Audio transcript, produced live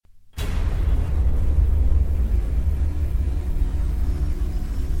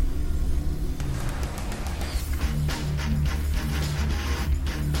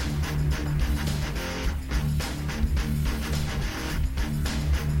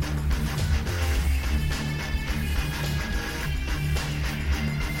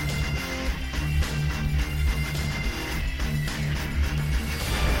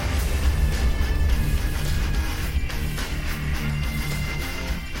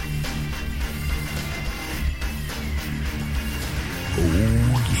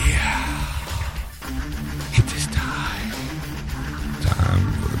Oh, yeah. It is time.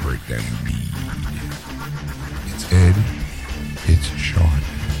 Time for the breakdown you need. It's Ed. It's Sean.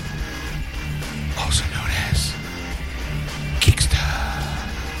 Also known as Kickster.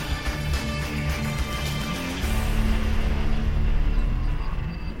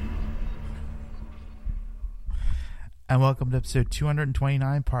 And welcome to episode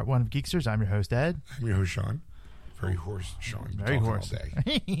 229, part 1 of Geeksters. I'm your host, Ed. I'm your host, Sean. Very hoarse, Sean. Very hoarse. All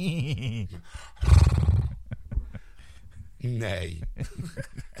day. Nay.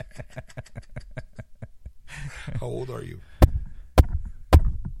 How old are you?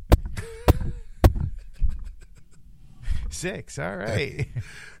 6, all right.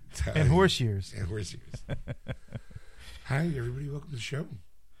 And horse years. And horse years. Hi, everybody. Welcome to the show.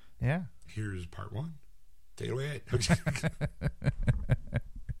 Yeah. Here's part 1. Take it away, Ed.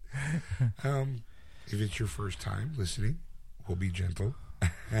 If it's your first time listening, we'll be gentle.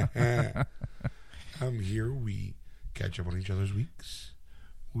 Here we catch up on each other's weeks.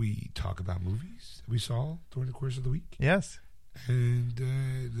 We talk about movies that we saw during the course of the week. Yes. And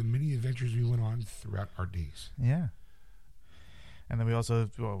the many adventures we went on throughout our days. Yeah. And then we also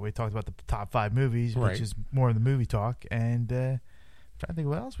we talked about the top 5 movies, right, which is more of the movie talk. And trying to think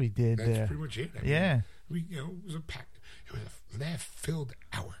what else we did. That's pretty much it. I mean, yeah. It was a packed, it was a laugh-filled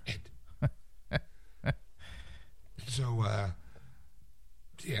hour, Ed. So,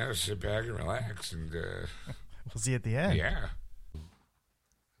 sit back and relax, and we'll see you at the end. Yeah.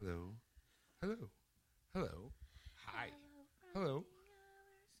 Hello. Hello. Hello. Hi. Hello.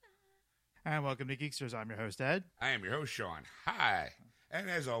 And welcome to Geeksters. I'm your host, Ed. I am your host, Sean. Hi. And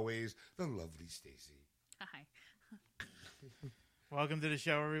as always, the lovely Stacy. Hi. Welcome to the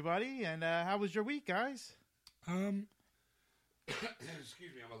show, everybody. And how was your week, guys?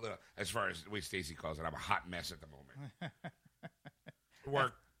 Excuse me, I'm a little, as far as the way Stacy calls it, I'm a hot mess at the moment.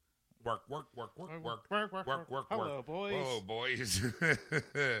 Work. Hello, boys. Hello, boys.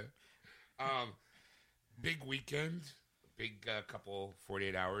 Big weekend. Big couple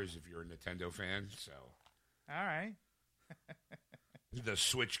 48 hours if you're a Nintendo fan. So, all right. The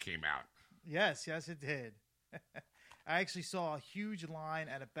Switch came out. Yes, it did. I actually saw a huge line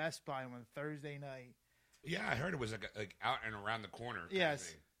at a Best Buy on Thursday night. Yeah, I heard it was like out and around the corner.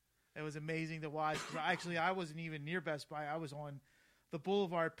 Yes, it was amazing to watch. Actually, I wasn't even near Best Buy. I was on the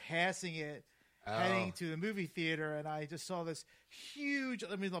boulevard passing it, heading to the movie theater, and I just saw this huge.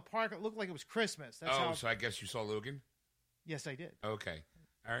 I mean, the park looked like it was Christmas. That's so I guess you saw Logan? Yes, I did. Okay,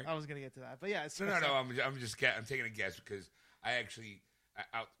 all right. I was going to get to that, but yeah. No. I'm taking a guess because I actually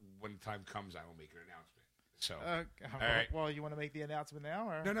when the time comes, I will make an announcement. So, all right. Well, you want to make the announcement now,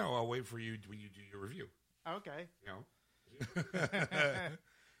 or no? I'll wait for you when you do your review. Okay.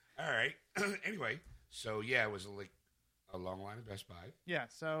 All right. Anyway, so yeah, it was like a long line at Best Buy. Yeah.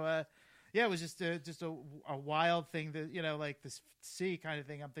 So it was just a wild thing that like this see kind of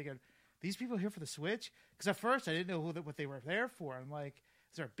thing. I'm thinking, these people here for the Switch? Because at first I didn't know what they were there for. I'm like,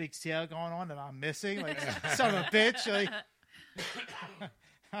 is there a big sale going on that I'm missing? Like, son of a bitch! Like,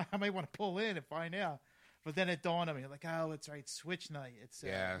 I might want to pull in and find out. But then it dawned on me, like, oh, it's right, Switch night. It's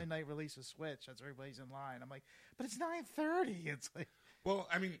midnight release of Switch. That's everybody's in line. I'm like, but it's 9:30. It's like, well,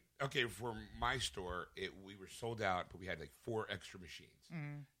 I mean, okay, for my store, we were sold out, but we had like 4 extra machines,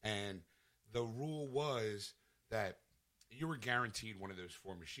 and the rule was that you were guaranteed one of those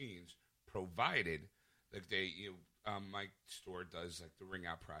 4 machines, provided like my store does like the ring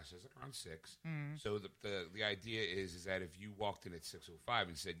out process like around 6. So the idea is that if you walked in at 6:05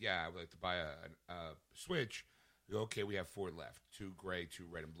 and said, yeah, I would like to buy a Switch, you go, okay, we have 4 left, 2 gray, 2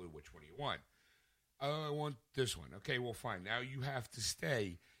 red and blue. Which one do you want? Oh, I want this one. Okay, well, fine. Now you have to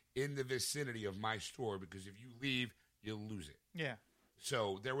stay in the vicinity of my store because if you leave, you'll lose it. yeah.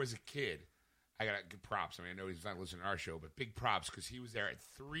 So there was a kid. I got to give props. I mean, I know he's not listening to our show, but big props because he was there at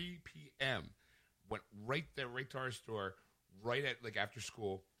 3 p.m., went right there, right to our store, right at, like, after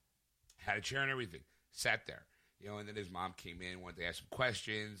school, had a chair and everything, sat there, and then his mom came in, wanted to ask some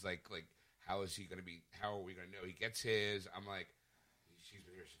questions, like, how is he going to be, how are we going to know he gets his? I'm like, she's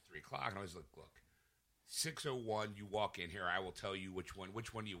been here since 3 o'clock, and I was like, look, 6:01, you walk in here, I will tell you which one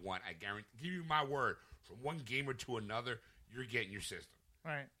do you want. I guarantee, give you my word, from one gamer to another, you're getting your system.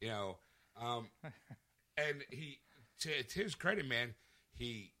 Right. And he, to his credit, man,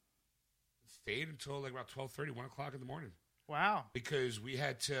 he stayed until like about 12:30, 1 o'clock in the morning. Wow. Because we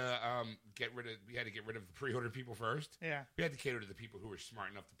had to get rid of the pre-order people first. Yeah. We had to cater to the people who were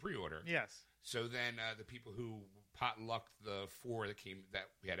smart enough to pre-order. Yes. So then the people who potlucked the 4 that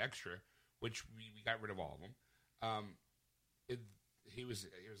we had extra, which we got rid of all of them. He was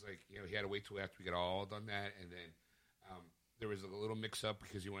like, he had to wait till after we got all done that, and then there was a little mix-up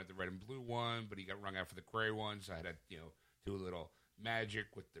because he wanted the red and blue one, but he got rung out for the gray one, so I had to, do a little magic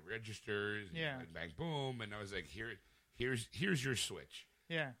with the registers. Yeah. And bang, boom. And I was like, here's your Switch.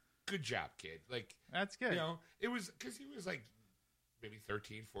 Yeah. Good job, kid. Like, That's good. It was because he was like maybe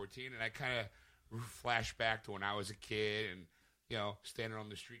 13, 14, and I kind of flashed back to when I was a kid and, standing on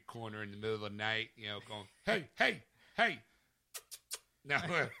the street corner in the middle of the night, going, hey. No,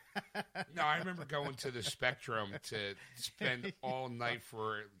 I remember going to the Spectrum to spend all night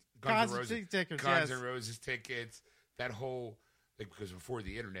for Guns N' Roses tickets. Guns N' Roses tickets. That whole, because before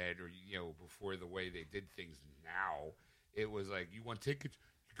the internet or before the way they did things now, it was like you want tickets,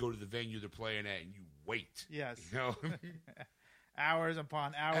 you go to the venue they're playing at, and you wait. Yes. Hours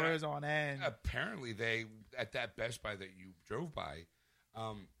upon hours on end. Apparently, they at that Best Buy that you drove by,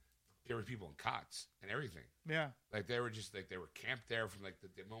 there were people in cots and everything. Yeah. Like they were just like they were camped there from like the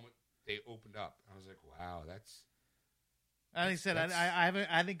moment they opened up. I was like, wow, that's. And he said, I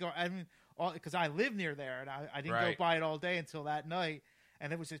didn't go. I mean, because I live near there, and I didn't go by it all day until that night.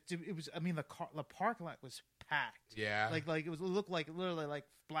 And it was. I mean, the parking lot was packed. Yeah. Like it looked like literally like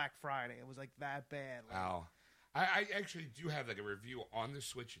Black Friday. It was like that bad. Like, wow. I actually do have like a review on the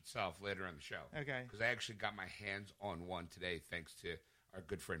Switch itself later on the show. Okay. Because I actually got my hands on one today, thanks to our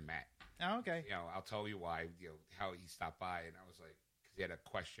good friend Matt. Oh, okay. I'll tell you why. How he stopped by, and I was like, because he had a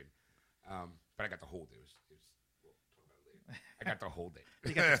question. But I got to hold it. We'll talk about it later. I got to hold it.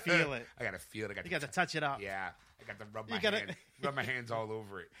 You got to feel it. I got to feel it. You got to touch it up. Yeah, I got to rub rub my hands all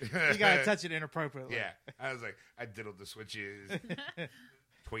over it. You got to touch it inappropriately. Yeah, I was like, I diddled the switches,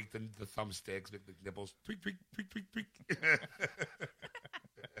 tweaked the thumbsticks, make the nipples, tweak, tweak, tweak, tweak, tweak.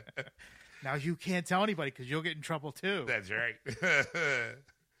 Now you can't tell anybody because you'll get in trouble too. That's right.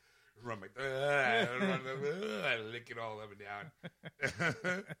 Run my, I lick it all up and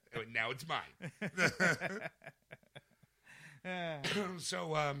down. Now it's mine. So,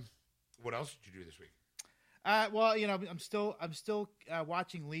 what else did you do this week? Well, I'm still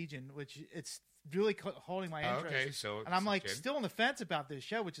watching Legion, which it's really holding my interest. Okay, so and I'm like still on the fence about this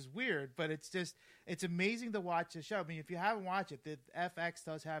show, which is weird, but it's amazing to watch the show. I mean, if you haven't watched it, the FX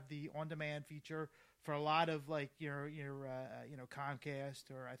does have the on-demand feature for a lot of like your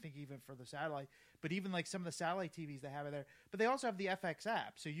Comcast, or I think even for the satellite, but even like some of the satellite TVs they have it there. But they also have the FX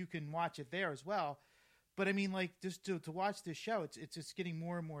app, so you can watch it there as well. But I mean, like, just to watch this show, it's just getting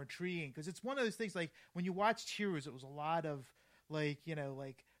more and more intriguing because it's one of those things. Like when you watched Heroes, it was a lot of like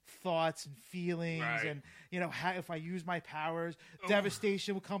thoughts and feelings, right. And how if I use my powers,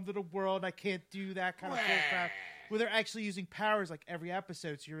 devastation will come to the world. I can't do that kind of crap. Where they're actually using powers like every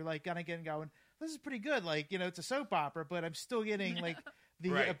episode, so you're like gonna get going. This is pretty good. Like it's a soap opera, but I'm still getting like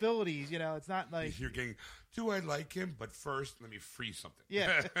the right. abilities. It's not like you're getting. Do I like him? But first, let me freeze something.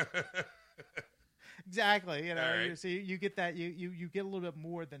 Yeah. Exactly, right. So you get that you get a little bit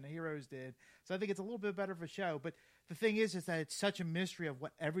more than the Heroes did. So I think it's a little bit better of a show. But the thing is that it's such a mystery of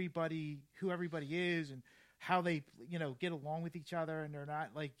who everybody is, and how they get along with each other, and they're not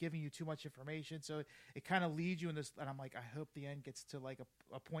like giving you too much information. So it kind of leads you in this. And I'm like, I hope the end gets to like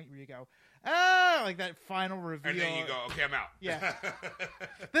a point where you go, like that final reveal, and then you go, okay, I'm out. Yeah,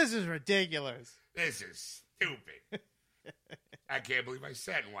 this is ridiculous. This is stupid. I can't believe I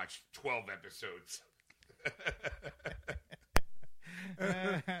sat and watched 12 episodes.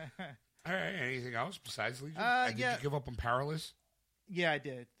 All right. Anything else besides Legion? Did you give up on Powerless? Yeah, I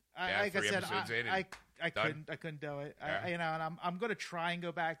did. Like I said, I couldn't do it. Yeah. And I'm going to try and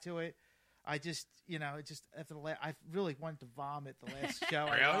go back to it. I just, it just after I really wanted to vomit the last show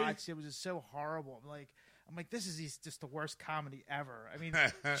Really? I watched. It was just so horrible. I'm like, this is just the worst comedy ever. I mean,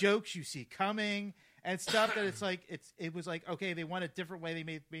 jokes you see coming and stuff that it was like, okay, they went a different way. They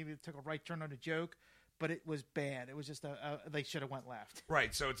maybe took a right turn on a joke, but it was bad. It was just they should have went left.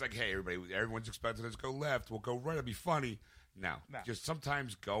 Right. So it's like, hey, everyone's expecting us to go left. We'll go right. It'll be funny. No. Just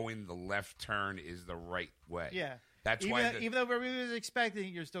sometimes going the left turn is the right way. Yeah. That's even why even though everybody was expecting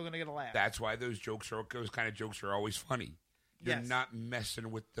it, you're still going to get a laugh. That's why those kind of jokes are always funny. You're Yes. not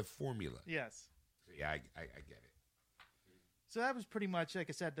messing with the formula. Yes. So yeah, I get it. So that was pretty much, like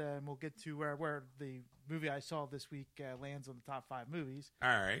I said, we'll get to where the movie I saw this week lands on the top 5 movies. All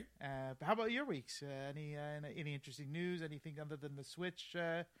right. But how about your weeks? Any interesting news? Anything other than the Switch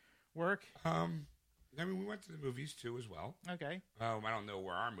work? I mean, we went to the movies too as well. Okay. I don't know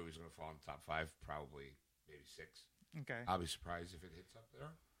where our movie's going to fall in the top 5. Probably maybe 6. Okay. I'll be surprised if it hits up there.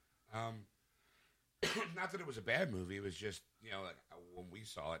 Not that it was a bad movie. It was just, like when we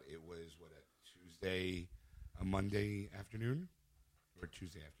saw it, it was a Monday afternoon or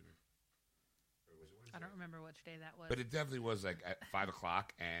Tuesday afternoon. Or was it Wednesday? I don't remember which day that was. But it definitely was like at 5:00,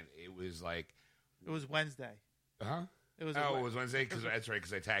 and it was like It was Wednesday. Huh? It was. Oh, it was Wednesday? Because that's right,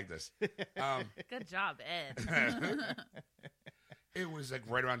 because I tagged us. Good job, Ed. It was like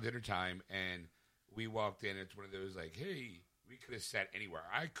right around dinner time, and we walked in. It's one of those like, hey, we could have sat anywhere.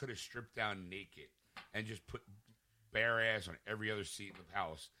 I could have stripped down naked and just put bare ass on every other seat in the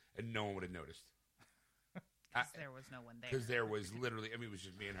house, and no one would have noticed. There was no one there. Because there was literally, I mean, it was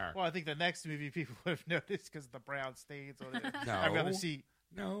just me and her. Well, I think the next movie people would have noticed because of the brown stains on it. No. Every other seat.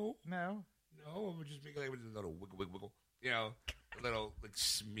 No. No. No, we're just making like a little wiggle, wiggle, wiggle. You know, a little like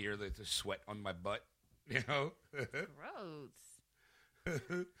smear like the sweat on my butt. You know, Gross.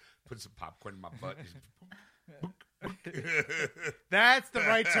 put some popcorn in my butt. That's the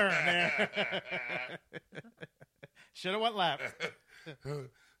right turn there. Should have went left.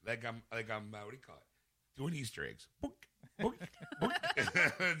 like I'm what do you call it? Doing Easter eggs. Book, book, book.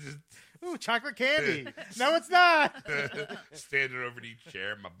 Just Ooh, chocolate candy. No, it's not. standing over in each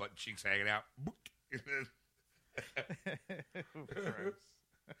chair, my butt cheeks hanging out. Book.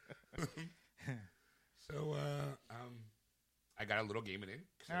 So, I got a little game in.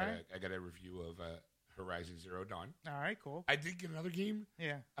 I got a review of Horizon Zero Dawn. All right, cool. I did get another game.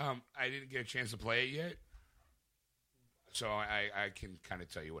 Yeah. I didn't get a chance to play it yet, so I can kind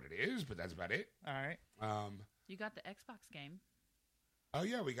of tell you what it is, but that's about it. All right. You got the Xbox game. Oh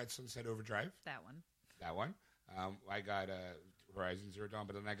yeah, we got Sunset Overdrive. That one. That one. I got Horizon Zero Dawn,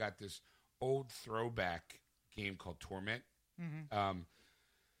 but then I got this old throwback game called Torment. Mm-hmm.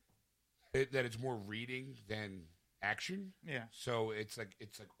 That it's more reading than action. Yeah. So it's like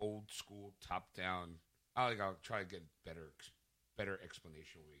old school top down. I'll try to get better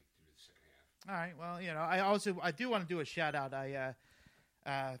explanation when we do the second half. All right. Well, you know, I do want to do a shout out.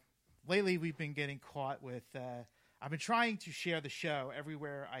 Lately we've been getting caught with. I've been trying to share the show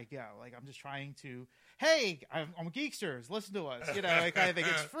everywhere I go. Like I'm just trying to. Hey, I'm Geeksters. Listen to us. You know, I kind of think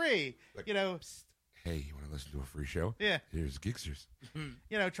it's free. Like, you know. Psst. Hey, you want to listen to a free show? Yeah. Here's Geeksters.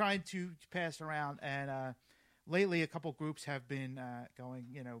 You know, trying to pass around, and lately a couple groups have been going,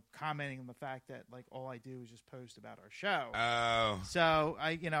 you know, commenting on the fact that like all I do is just post about our show. Oh. So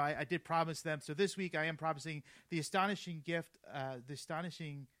I did promise them. So this week I am promising the astonishing gift, the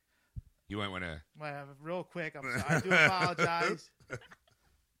astonishing. You might want to. Well, real quick, I'm sorry. I do apologize.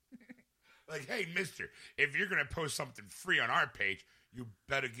 Like, hey, mister, if you're going to post something free on our page, you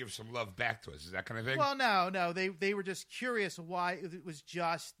better give some love back to us. Is that kind of thing? Well, no. They were just curious why it was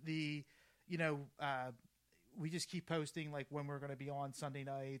just the, you know, we just keep posting like when we're going to be on Sunday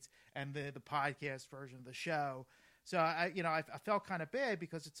nights and the podcast version of the show. So I felt kind of bad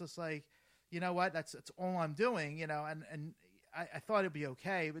because it's just like, you know what, that's all I'm doing, you know, and I thought it'd be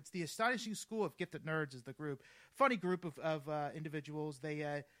okay. But it's the Astonishing School of Gifted Nerds is the group. Funny group of individuals.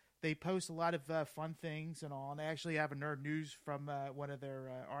 They post a lot of fun things and all. And they actually have a nerd news from one of their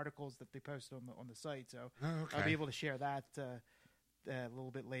articles that they posted on the site. So I'll be able to share that a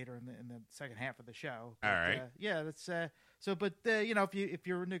little bit later in the second half of the show. But, all right. Yeah, that's so. But you know, if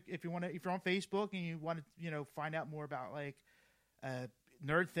you're on Facebook and you want to, you know, find out more about like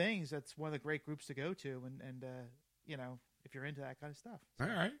nerd things, that's one of the great groups to go to. And you know, if you're into that kind of stuff. All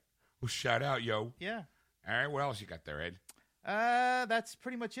right. Well, shout out, yo. Yeah. All right. What else you got there, Ed? That's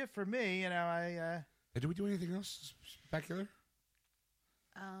pretty much it for me. You know, Did we do anything else spectacular?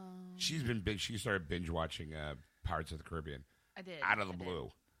 She's been big. She started binge watching Pirates of the Caribbean. I did. Out of the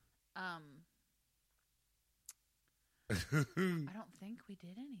blue. I don't think we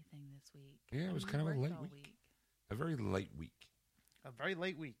did anything this week. Yeah, it was kind of a light week. A very light week. A very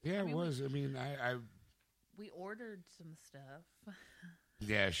late week. Yeah, it was. I mean, I we ordered some stuff.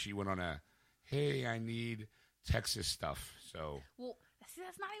 Yeah, she went on a, hey, I need Texas stuff. So. Well, see,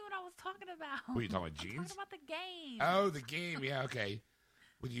 that's not even what I was talking about. What are you talking about, jeans? I'm talking about the game. Oh, the game. Yeah, okay.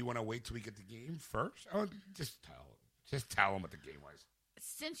 Well, do you want to wait till we get the game first? Oh, just tell them what the game was.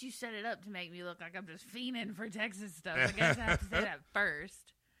 Since you set it up to make me look like I'm just fiending for Texas stuff, I guess I have to say that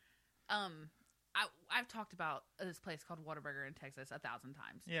first. I've talked about this place called Whataburger in Texas 1,000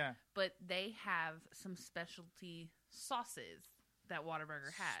 times. Yeah. But they have some specialty sauces that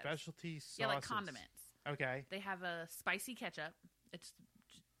Whataburger has. Specialty sauces. Yeah, like condiments. Okay. They have a spicy ketchup. It's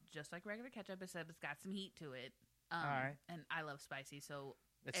just like regular ketchup, except it's got some heat to it. All right. And I love spicy, so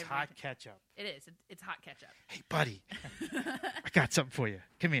it's hot ketchup. It is. It's hot ketchup. Hey, buddy, I got something for you.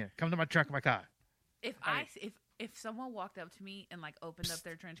 Come here. Come to my trunk of my car. If someone walked up to me and like opened up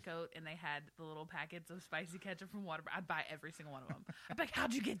their trench coat and they had the little packets of spicy ketchup from Whataburger, I'd buy every single one of them. I'd be like,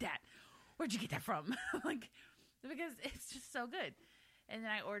 "How'd you get that? Where'd you get that from?" Like, because it's just so good. And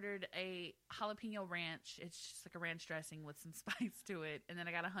then I ordered a jalapeno ranch. It's just like a ranch dressing with some spice to it. And then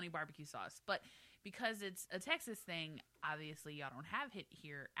I got a honey barbecue sauce. But because it's a Texas thing, obviously y'all don't have it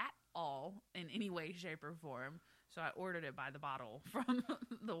here at all in any way, shape, or form. So I ordered it by the bottle from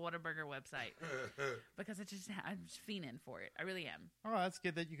the Whataburger website because I'm just fiending for it. I really am. Oh, that's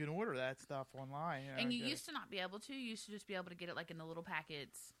good that you can order that stuff online. And you used to not be able to. You used to just be able to get it like in the little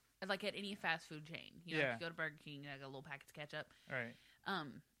packets, like at any fast food chain. You know, if you go to Burger King, like a little packets of ketchup. Right.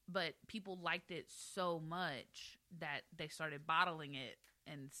 But people liked it so much that they started bottling it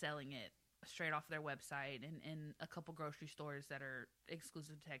and selling it straight off their website and in a couple grocery stores that are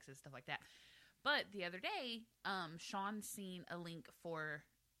exclusive to Texas, stuff like that. But the other day, Sean seen a link for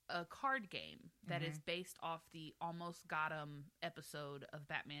a card game that is based off the Almost Got 'Em episode of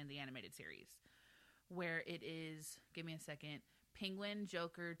Batman the Animated Series, where it is, give me a second, Penguin,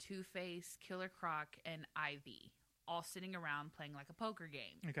 Joker, Two-Face, Killer Croc, and Ivy all sitting around playing like a poker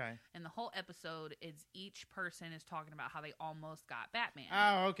game. Okay. And the whole episode is each person is talking about how they almost got Batman.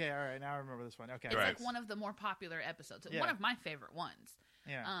 Oh, okay. All right. Now I remember this one. Okay. It's like one of the more popular episodes. One of my favorite ones.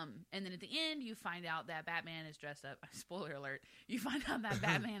 Yeah. And then at the end, you find out that Batman is dressed up. Spoiler alert! You find out that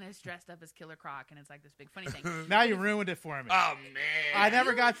Batman is dressed up as Killer Croc, and it's like this big funny thing. Now you ruined it for me. Oh man! I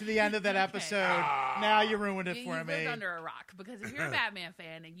never got to the end of that episode. Okay. Now you ruined it You for me. lived under a rock because if you're a Batman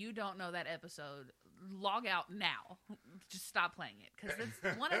fan and you don't know that episode, log out now. Just stop playing it because it's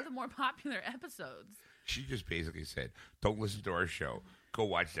one of the more popular episodes. She just basically said, "Don't listen to our show. Go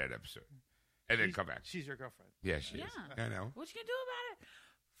watch that episode, and then come back." She's your girlfriend. Yeah, she is. Yeah. I know. What you gonna do about it?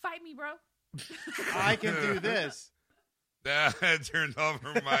 Fight me, bro. I can do this. That turned off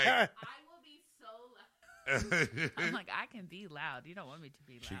her mic. I will be so loud. I'm like, I can be loud. You don't want me to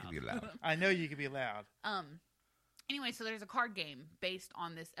be loud. She can be loud. I know you can be loud. Anyway, so there's a card game based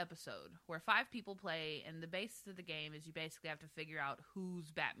on this episode where 5 people play, and the basis of the game is you basically have to figure out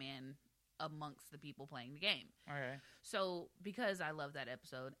who's Batman amongst the people playing the game. Okay. So because I love that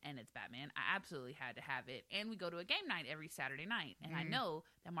episode and it's Batman, I absolutely had to have it. And we go to a game night every Saturday night, and I know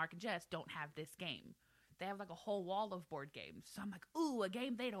that Mark and Jess don't have this game. They have like a whole wall of board games. So I'm like, ooh, a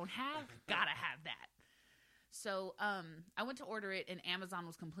game they don't have? Gotta have that. So I went to order it, and Amazon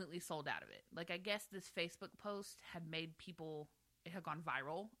was completely sold out of it. Like, I guess this Facebook post had made people, it had gone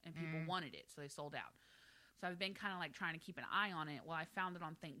viral, and people wanted it, so they sold out. So I've been kind of like trying to keep an eye on it. Well, I found it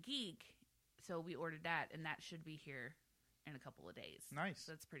on ThinkGeek, so we ordered that, and that should be here in a couple of days. Nice.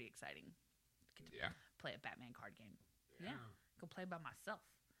 So that's pretty exciting. Get to Yeah. play a Batman card game. Yeah. Go play by myself.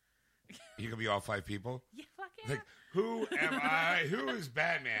 You can be all 5 people. Yeah, fuck yeah. Like, who am I? Who is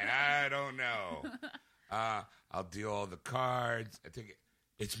Batman? I don't know. I'll deal all the cards. I think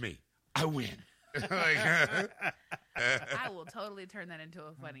it's me. I win. I will totally turn that into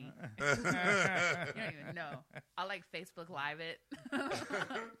a funny. You don't even know. I like Facebook Live it. You can do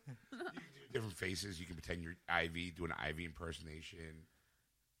different faces. You can pretend you're Ivy, do an Ivy impersonation.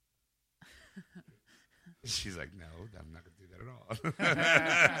 She's like, no, I'm not going to do that at all.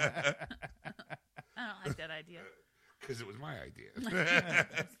 I don't like that idea. Because it was my idea.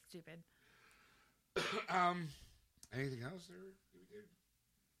 That's stupid. Anything else that we did?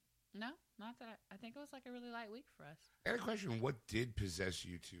 No, not that. I think it was like a really light week for us. I had a question. What did possess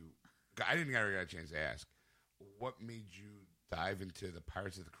you to... I didn't get a chance to ask. What made you dive into the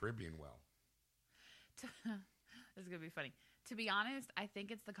Pirates of the Caribbean well? This is going to be funny. To be honest, I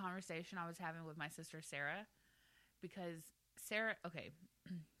think it's the conversation I was having with my sister, Sarah. Because Sarah... Okay.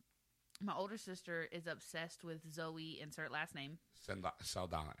 My older sister is obsessed with Zoe, insert last name.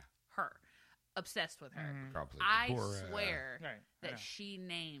 Saldana. Her. Obsessed with her. Probably. I Or, swear Right, that yeah. she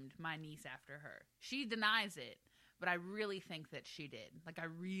named my niece after her. She denies it, but I really think that she did. Like, I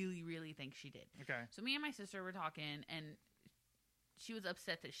really, really think she did. Okay. So me and my sister were talking, and she was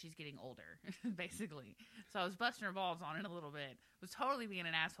upset that she's getting older, basically. So I was busting her balls on it a little bit. Was totally being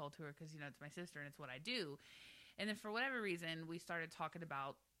an asshole to her because, you know, it's my sister and it's what I do. And then for whatever reason, we started talking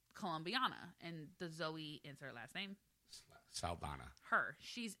about Colombiana and the Zoe, insert last name. Saldana. Her.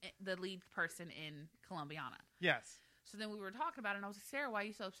 She's the lead person in Colombiana. Yes. So then we were talking about it, and I was like, Sarah, why are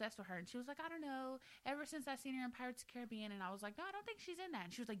you so obsessed with her? And she was like, I don't know. Ever since I seen her in Pirates of the Caribbean. And I was like, no, I don't think she's in that.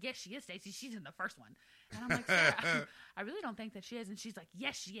 And she was like, yes, she is, Stacey. She's in the first one. And I'm like, Sarah, I really don't think that she is. And she's like,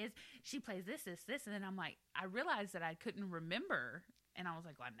 yes, she is. She plays this. And then I'm like, I realized that I couldn't remember. And I was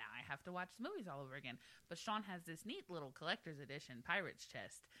like, well, now I have to watch the movies all over again. But Sean has this neat little collector's edition Pirates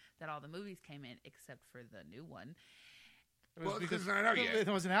chest that all the movies came in except for the new one. Well, because it's not out yet. It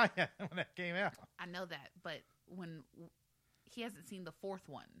wasn't out yet when that came out. I know that, but when he hasn't seen the fourth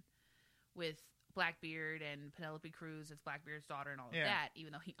one with Blackbeard and Penelope Cruz as Blackbeard's daughter and all of that,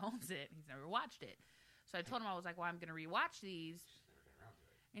 even though he owns it, he's never watched it. So I told him, I was like, well, I'm going to rewatch these.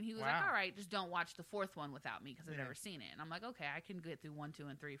 And he was Wow. like, all right, just don't watch the fourth one without me because I've Yeah. never seen it. And I'm like, okay, I can get through 1, 2,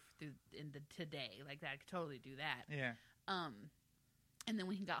 and 3 in the today. Like that, I could totally do that. Yeah. And then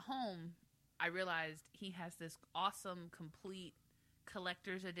when he got home, I realized he has this awesome, complete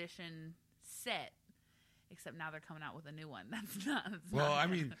collector's edition set. Except now they're coming out with a new one. That's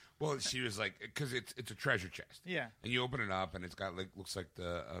not. She was like, because it's a treasure chest. Yeah. And you open it up, and it's got looks like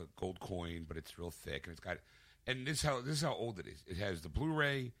the gold coin, but it's real thick, and it's got. And this is how old it is. It has the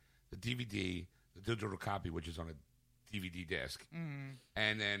Blu-ray, the DVD, the digital copy, which is on a DVD disc, and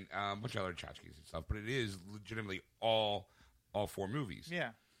then a bunch of other tchotchkes and stuff. But it is legitimately all 4 movies.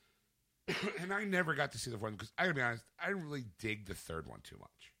 Yeah. And I never got to see the fourth one because I gotta be honest, I didn't really dig the third one too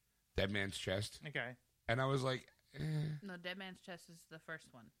much. Dead Man's Chest. Okay. And I was like, No, Dead Man's Chest is the first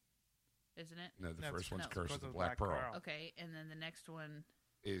one, isn't it? No, the No, first one's no. Curse of the Black Pearl. Okay, and then the next one.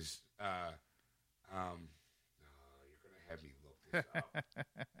 Is you're gonna have me look this up.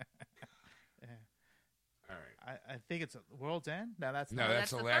 All right. I think it's World's End. No, that's No, not.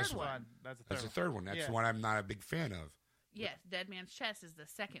 that's the the last third one. one. That's the third. That's the one. third one. That's Yeah. the one I'm not a big fan of. Yes, Dead Man's Chest is the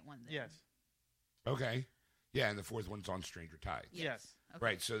second one. Then. Yes. Okay. Yeah, and the fourth one's on Stranger Tides. Yes. Okay.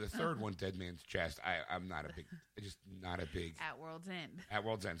 Right. So the third one, Dead Man's Chest, I'm not a big, just not a big At World's End. at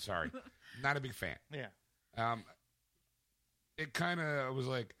World's End. Sorry, not a big fan. Yeah. It kind of was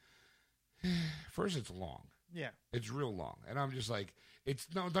like, first it's long. Yeah. It's real long, and I'm just like,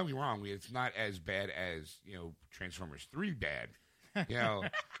 don't get me wrong, it's not as bad as Transformers 3 bad, I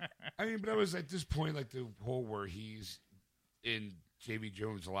mean, but I was at this point like the whole where he's in J.B.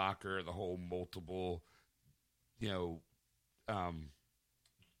 Jones' locker, the whole multiple,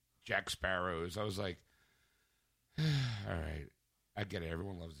 Jack Sparrows. I was like, all right, I get it.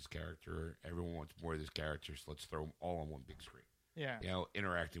 Everyone loves this character. Everyone wants more of this character, so let's throw them all on one big screen. Yeah.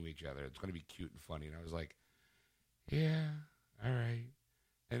 Interacting with each other. It's going to be cute and funny. And I was like, yeah, all right.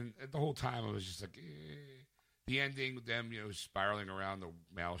 And the whole time I was just like, the ending with them, spiraling around the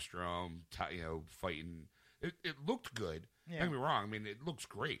maelstrom, fighting. It looked good. Yeah. Don't get me wrong. I mean, it looks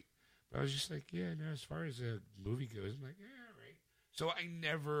great. But I was just like, yeah, no, as far as a movie goes, I'm like, yeah, all right. So I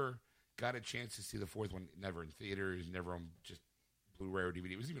never got a chance to see the fourth one, never in theaters, never on just Blu-ray or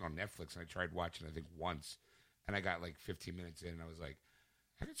DVD. It was even on Netflix, and I tried watching it, I think, once. And I got like 15 minutes in, and I was like,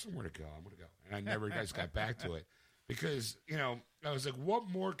 I got somewhere to go. I'm going to go. And I never just got back to it. Because, I was like, what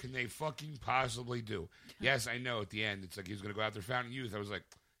more can they fucking possibly do? Yes, I know at the end, it's like he's going to go out there, Fountain Youth. I was like,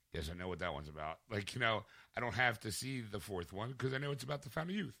 yes, I know what that one's about. Like, I don't have to see the fourth one because I know it's about the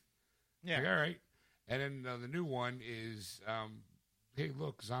Fountain Youth. Yeah. Like, all right. And then the new one is, hey,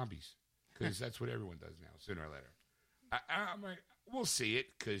 look, zombies. Because that's what everyone does now, sooner or later. I'm like, we'll see it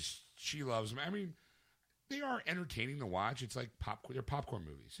because she loves them. I mean, they are entertaining to watch. It's like popcorn. They're popcorn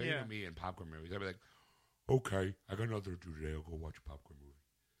movies. So, Yeah. me and popcorn movies. I'd be like, okay, I got nothing to do today. I'll go watch a popcorn movie.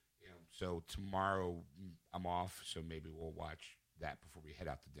 So tomorrow I'm off, so maybe we'll watch that before we head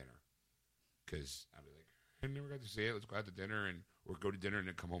out to dinner. Because I'll be like, I never got to see it. Let's go out to dinner or go to dinner and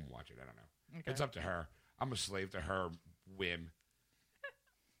then come home and watch it. I don't know. Okay. It's up to her. I'm a slave to her whim.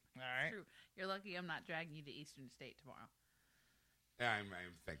 All right. True. You're lucky I'm not dragging you to Eastern State tomorrow. I'm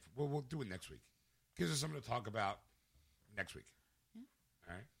thankful. Well, we'll do it next week. Gives us something to talk about next week. Yeah.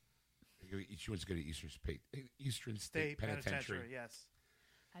 All right. She wants to go to Eastern State Penitentiary. Yes.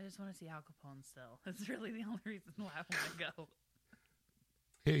 I just want to see Al Capone still. That's really the only reason why I want to go.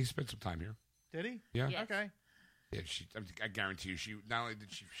 Hey, he spent some time here. Did he? Yeah. Yes. Okay. Yeah, I guarantee you, she not only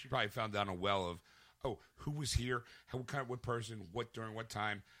did she probably found down a well of, who was here, what person, what during what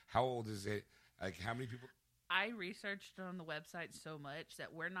time, how old is it, like how many people. I researched on the website so much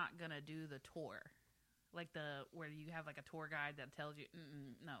that we're not going to do the tour. Like where you have like a tour guide that tells you,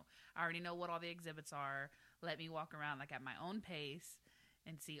 no, I already know what all the exhibits are. Let me walk around like at my own pace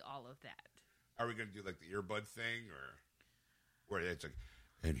and see all of that. Are we going to do like the earbud thing or where it's like,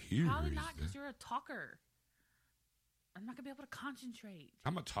 and here Probably is not because you're a talker. I'm not going to be able to concentrate.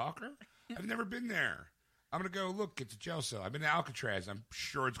 I'm a talker? I've never been there. I'm going to go, look, it's a jail cell. I've been to Alcatraz. I'm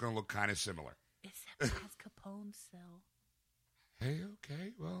sure it's going to look kind of similar. Except as Capone's cell. Hey,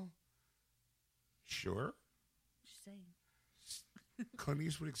 okay, well, sure. Just saying. Clint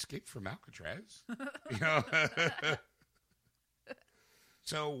Eastwood escaped from Alcatraz.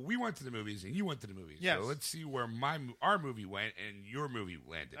 So we went to the movies and you went to the movies. Yes. So let's see where our movie went and your movie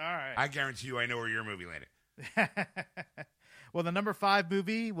landed. All right. I guarantee you I know where your movie landed. Well, the number 5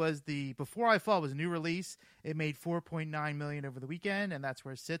 movie was the Before I Fall was a new release. It made $4.9 million over the weekend, and that's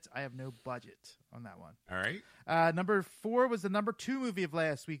where it sits. I have no budget on that one. All right. Number 4 was the number 2 movie of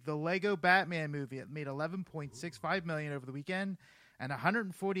last week, the Lego Batman movie. It made $11.65 million over the weekend, and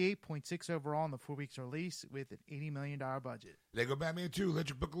 148.6 overall in the 4 weeks release with an $80 million budget. Lego Batman 2,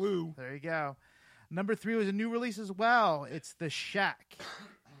 Electric Boogaloo. There you go. Number 3 was a new release as well. It's The Shack.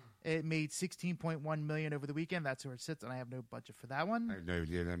 It made $16.1 million over the weekend. That's where it sits, and I have no budget for that one. I have no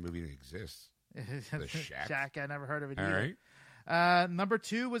idea that movie exists. The Shack. Shack. I never heard of it All either. right. Number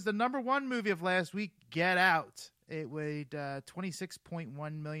 2 was the number 1 movie of last week, Get Out. It weighed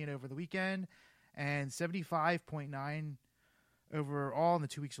 $26.1 million over the weekend and $75.9 overall in the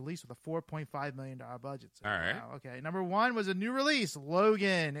 2 weeks release with a $4.5 million budget. So, all right. wow, okay. Number 1 was a new release,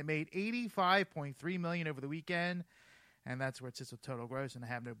 Logan. It made $85.3 million over the weekend, and that's where it sits with total gross, and I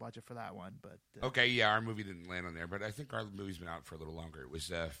have no budget for that one. But Okay, yeah, our movie didn't land on there, but I think our movie's been out for a little longer. It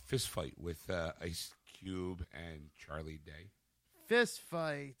was Fist Fight with Ice Cube and Charlie Day. Fist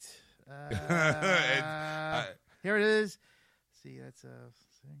Fight. And, Here it is. See, that's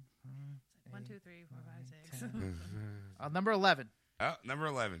 1, 2, 3, 4, 5, 6. number 11. oh, number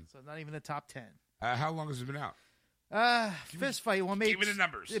 11. So not even the top 10. How long has it been out? Fist Fight. Well, Give me the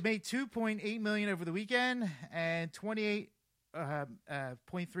numbers. It made $2.8 million over the weekend and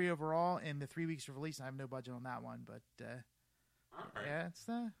 28.3 overall in the 3 weeks of release. I have no budget on that one, but All right. yeah, it's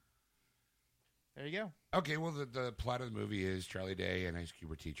there you go. Okay, well, the plot of the movie is Charlie Day and Ice Cube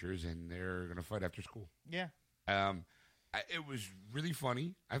are teachers, and they're going to fight after school. Yeah. It was really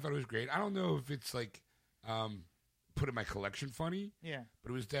funny. I thought it was great. I don't know if it's like put in my collection funny, Yeah.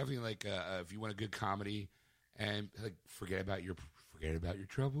 but it was definitely like if you want a good comedy and like forget about your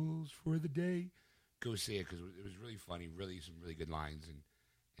troubles for the day, go see it because it was really funny. Really, some really good lines and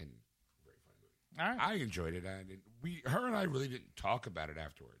very funny movie. All right. I enjoyed it. Her and I really didn't talk about it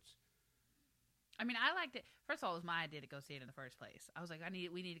afterwards. I mean, I liked it. First of all, it was my idea to go see it in the first place. I was like, we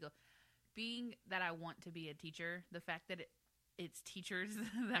need to go. Being that I want to be a teacher, the fact that it's teachers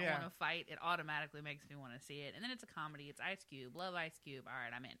that Yeah. want to fight, it automatically makes me want to see it. And then it's a comedy. It's Ice Cube. Love Ice Cube. All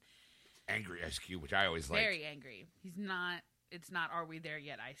right, I'm in. Angry Ice Cube, which I always like. Very angry. He's not. It's not. Are we there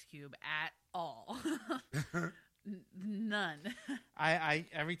yet, Ice Cube? At all. None. I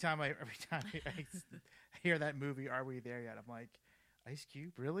every time I hear that movie, Are We There Yet? I'm like, Ice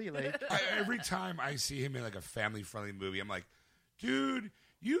Cube, really? Like, Every time I see him in like a family-friendly movie, I'm like, dude,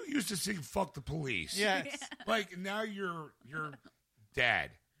 you used to sing "Fuck the Police." yes, Like now you're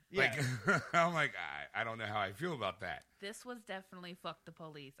dad. Like I'm like I don't know how I feel about that. This was definitely fuck the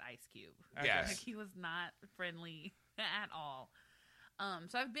police, Ice Cube. Yes. Like he was not friendly at all.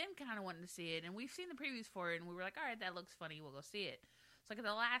 So I've been kind of wanting to see it, and we've seen the previews for it, and we were like, all right, that looks funny, we'll go see it. So like at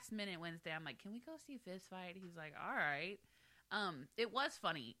the last minute Wednesday, I'm like, can we go see Fist Fight? He's like, all right. It was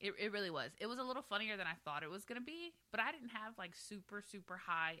funny. It really was. It was a little funnier than I thought it was going to be, but I didn't have like super, super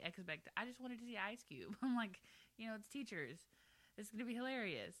high expectations. I just wanted to see Ice Cube. I'm like, it's teachers. It's going to be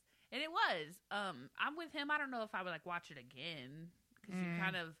hilarious. And it was. I'm with him. I don't know if I would like watch it again because you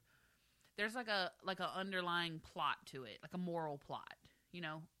kind of, there's like a underlying plot to it, like a moral plot,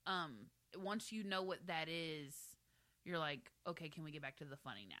 once you know what that is, you're like, okay, can we get back to the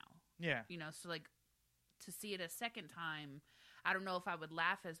funny now? yeah, So like to see it a second time, I don't know if I would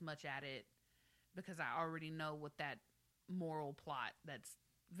laugh as much at it because I already know what that moral plot that's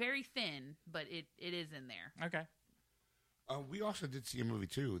very thin, but it is in there. okay. We also did see a movie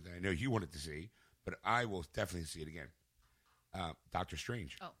too that I know you wanted to see, but I will definitely see it again. Doctor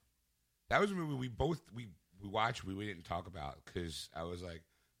Strange. Oh. That was a movie we watched. We didn't talk about because I was like,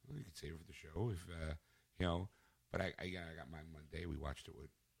 well, you could save it for the show if But I got mine Monday. We watched it.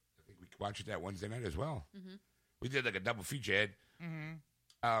 I think we watched it that Wednesday night as well. Mm-hmm. We did like a double feature. Ed. Mm-hmm.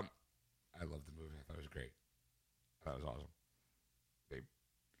 I loved the movie. I thought it was great. I thought it was awesome. Babe.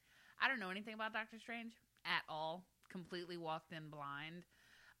 I don't know anything about Doctor Strange at all. Completely walked in blind.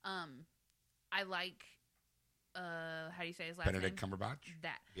 I like how do you say his last Benedict name? Cumberbatch.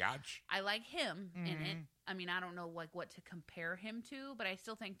 That Biatch. I like him in it. Mhm. I mean, I don't know like what to compare him to, but I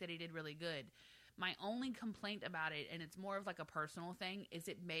still think that he did really good. My only complaint about it, and it's more of like a personal thing, is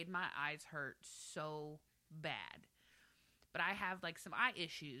it made my eyes hurt so bad. But I have like some eye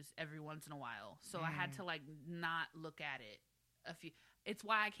issues every once in a while, so I had to like not look at it. It's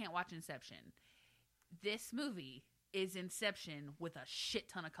why I can't watch Inception. This movie is Inception with a shit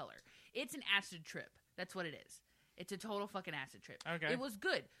ton of color. It's an acid trip. That's what it is. It's a total fucking acid trip. Okay. It was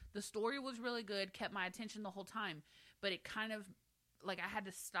good. The story was really good, kept my attention the whole time, but it kind of, like, I had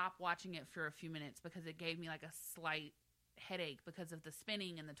to stop watching it for a few minutes because it gave me, like, a slight headache because of the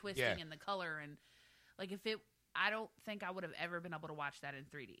spinning and the twisting and the color. And, like, I don't think I would have ever been able to watch that in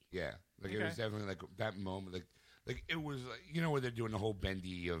 3D. Yeah, like it was definitely like that moment, like it was, where they're doing the whole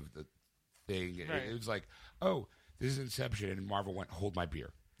bendy of the thing. Right. It was like, oh, this is Inception, and Marvel went, hold my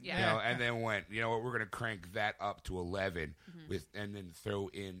beer. Yeah. You know, and then went, you know what, we're going to crank that up to 11 and then throw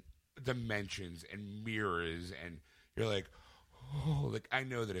in dimensions and mirrors, and you're like, oh, like I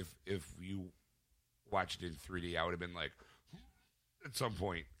know that if you watched it in 3D, I would have been like, at some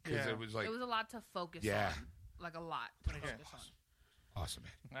point, because it was like, it was a lot to focus on, like a lot to focus on. Awesome,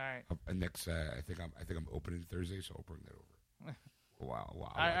 man. All right. And next, I think I'm opening Thursday, so I'll bring that over.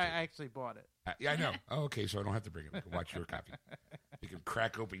 Wow. I actually bought it. Yeah, I know. Oh, okay, so I don't have to bring it. We can watch your copy. We can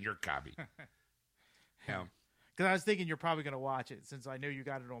crack open your copy. Yeah. Because I was thinking you're probably going to watch it since I know you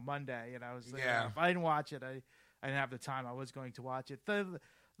got it on Monday, and I was like, Yeah. if I didn't watch it, I didn't have the time. I was going to watch it.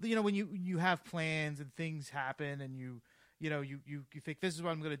 You know, when you have plans and things happen, and you think this is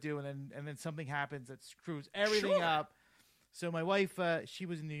what I'm going to do, and then something happens that screws everything up. So my wife, she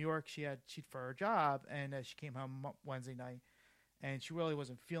was in New York. She for her job, and she came home Wednesday night, and she really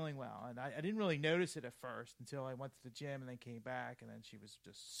wasn't feeling well. And I didn't really notice it at first until I went to the gym and then came back, and then she was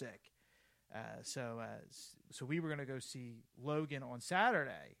just sick. So we were going to go see Logan on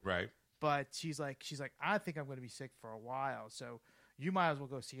Saturday, Right. but she's like, I think I'm going to be sick for a while, so you might as well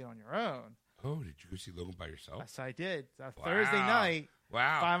go see it on your own. Oh, did you go see Logan by yourself? Yes, I did. Wow. Thursday night,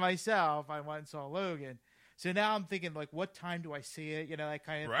 Wow. by myself, I went and saw Logan. So now I'm thinking, like, what time do I see it? You know, that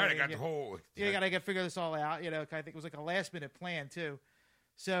kind of Right, thing. I got the whole. You gotta figure this all out. You know, kind of thing. It was like a last minute plan too.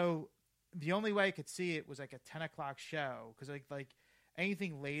 So the only way I could see it was like a 10 o'clock show, because like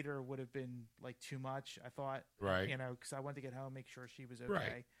anything later would have been like too much. I thought, Right. You know, because I wanted to get home, make sure she was okay.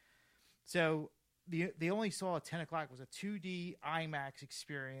 Right. So they only saw at 10 o'clock was a 2D IMAX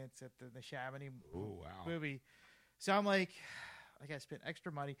experience at the Neshaminy Oh, wow. movie. So I'm like, I gotta spend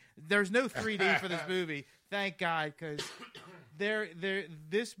extra money. There's no 3D for this movie, thank God, because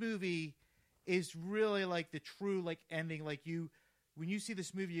this movie is really like the true like ending. Like when you see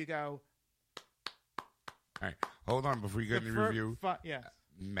this movie, you go, All right. Hold on before you get into the review. Yeah.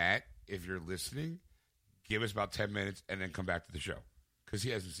 Matt, if you're listening, give us about 10 minutes and then come back to the show, because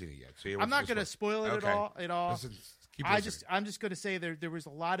he hasn't seen it yet. So I'm not going to spoil it Okay. at all. Listen, keep listening. I'm just going to say there was a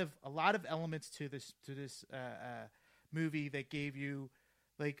lot of elements to this movie that gave you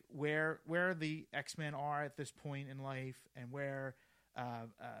like where the X-Men are at this point in life, and where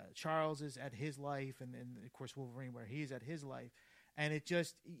Charles is at his life, and of course Wolverine where he's at his life. And it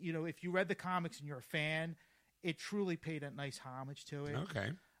just, you know, if you read the comics and you're a fan, it truly paid a nice homage to it. Okay.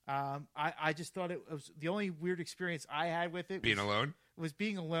 I just thought it was the only weird experience I had with it. Being alone? Was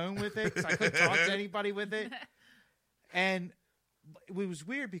being alone with it, because I couldn't talk to anybody with it. And it was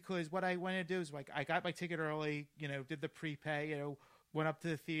weird because what I wanted to do is, like, I got my ticket early, you know, did the prepay, you know, went up to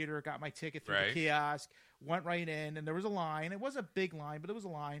the theater, got my ticket through the kiosk, went right in, and there was a line. It wasn't a big line, but it was a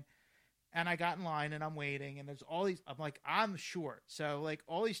line. And I got in line, and I'm waiting, and there's all these. I'm like, I'm short, so like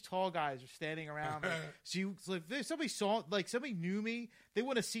all these tall guys are standing around. So if somebody knew me, they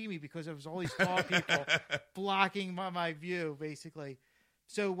wouldn't see me because there was all these tall people blocking my view, basically.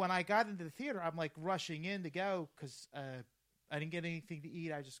 So when I got into the theater, I'm like rushing in to go because I didn't get anything to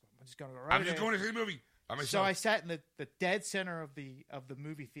eat. I'm just going to go right. I'm just going to see the movie by myself. So I sat in the dead center of the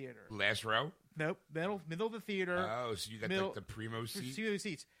movie theater. Last row? Nope, middle of the theater. Oh, so you got like the primo seat? Primo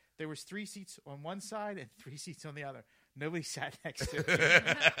seats. There was 3 seats on one side and 3 seats on the other. Nobody sat next to me.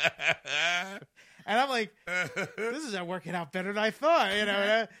 And I'm like, this is working out better than I thought. You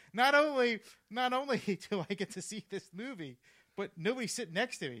know, not only do I get to see this movie, but nobody's sitting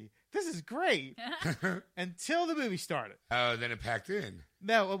next to me. This is great. Until the movie started. Oh, then it packed in.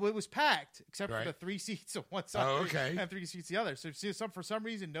 No, it was packed except for the 3 seats on one side. Oh, okay. And 3 seats on the other. So for some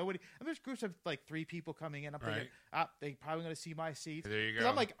reason, nobody. And there's groups of like 3 people coming in. I'm thinking, they probably going to see my seats. There you go.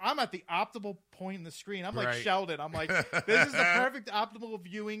 I'm like, I'm at the optimal point in the screen. I'm like Right. Sheldon. I'm like, this is the perfect optimal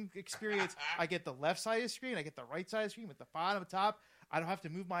viewing experience. I get the left side of the screen. I get the right side of the screen with the bottom, top. I don't have to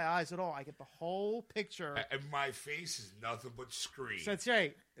move my eyes at all. I get the whole picture. And my face is nothing but screen. So that's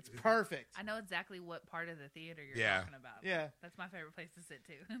right. It's perfect. I know exactly what part of the theater you're talking about. Yeah. That's my favorite place to sit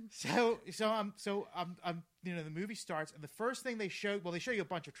too. So I'm you know, the movie starts, and the first thing they show you a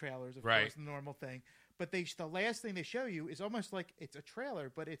bunch of trailers, of Right. course, the normal thing. But the last thing they show you is almost like it's a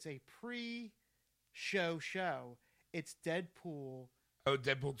trailer, but it's a pre-show. It's Deadpool. Oh,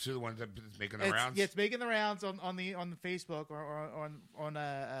 Deadpool 2, the one that's making the rounds? Yeah, it's making the rounds on the Facebook or on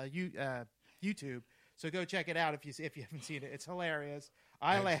YouTube. So go check it out if you haven't seen it. It's hilarious.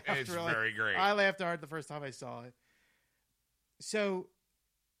 I laughed. It's very great. I laughed hard the first time I saw it. So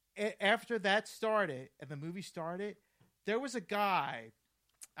after that started and the movie started, there was a guy,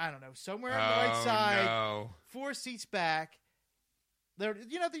 I don't know, somewhere on the right side, no. 4 seats back. There,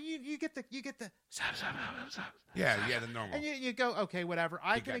 you know, you get the Yeah, the normal. and you go, okay, whatever.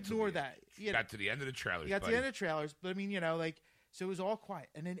 I can ignore that. Got to the end of the trailers. You got to the end of the trailers, but I mean, you know, like So it was all quiet.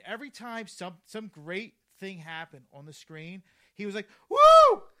 And then every time some great thing happened on the screen, he was like,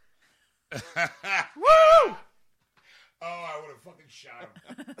 "Woo! Woo!" Oh, I would have fucking shot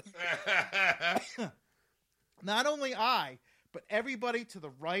him. Not only I, but everybody to the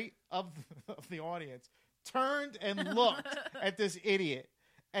right of the audience turned and looked at this idiot,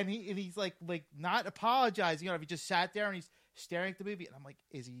 and he's like not apologizing. You know, he just sat there and he's staring at the movie, and I'm like,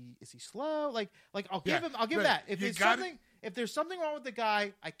 is he slow? Like I'll give him that. If there's something wrong with the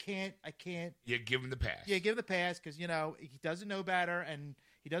guy, I can't. Yeah, give him the pass. Yeah, give him the pass because he doesn't know better and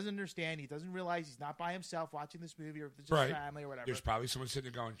he doesn't understand. He doesn't realize he's not by himself watching this movie or if it's just family or whatever. There's probably someone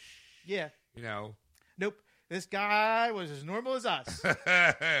sitting there going, shh. Yeah. You know. Nope. This guy was as normal as us.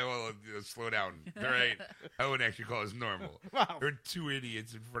 Well, slow down. All right. I wouldn't actually call us normal. Wow. There are two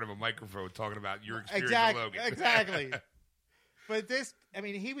idiots in front of a microphone talking about your experience with Logan. Exactly. But this, I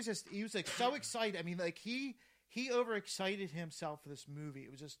mean, he was like so excited. I mean, like he overexcited himself for this movie.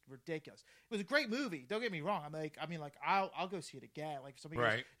 It was just ridiculous. It was a great movie. Don't get me wrong. I'll go see it again. Like if somebody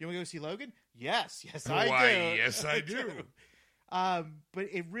goes, you want to go see Logan? Yes, I do. Yes, I do. But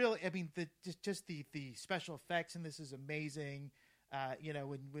it really, I mean, the special effects in this is amazing.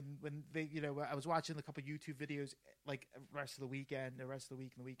 When they, I was watching a couple YouTube videos like the rest of the week and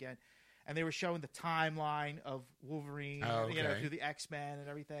the weekend, and they were showing the timeline of Wolverine, through the X-Men and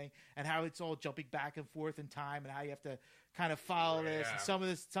everything, and how it's all jumping back and forth in time, and how you have to kind of follow this. And some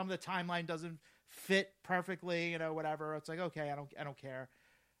of the timeline doesn't fit perfectly, whatever. It's like, okay, I don't care.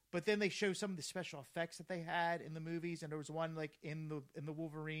 But then they show some of the special effects that they had in the movies, and there was one like in the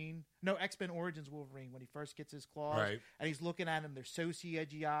Wolverine, X-Men Origins Wolverine, when he first gets his claws, and he's looking at him. They're so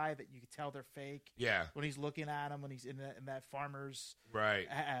CGI that you can tell they're fake. Yeah. When he's looking at him, when he's in that farmer's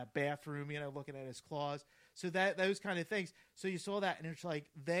bathroom, looking at his claws. So those kind of things. So you saw that, and it's like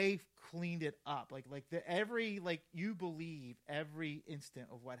they cleaned it up, you believe every instant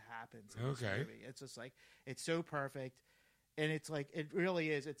of what happens in this movie. It's just like it's so perfect. And it's like, it really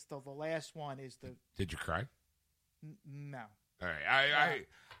is. It's the last one is the... Did you cry? No. All right.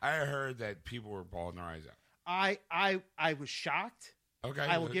 I heard that people were bawling their eyes out. I was shocked. Okay.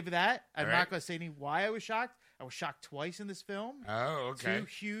 I will give you that. I'm not going to say why I was shocked. I was shocked twice in this film. Oh, okay. 2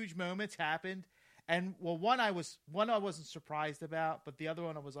 huge moments happened. And, well, one I wasn't surprised about, but the other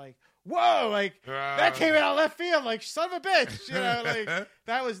one I was like, whoa, that came out of left field, like, son of a bitch.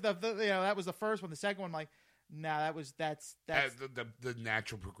 That was the first one. The second one, like, no, that's the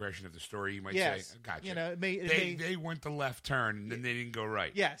natural progression of the story. You might say, gotcha. They went the left turn and then they didn't go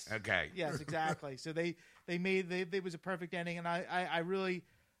right. Yes. Okay. Yes, exactly. So they was a perfect ending, and I really,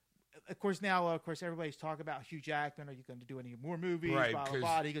 of course, everybody's talking about Hugh Jackman. Are you going to do any more movies? Right. Blah blah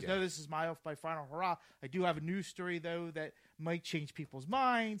blah. He goes, no, this is my final hurrah. I do have a news story though that might change people's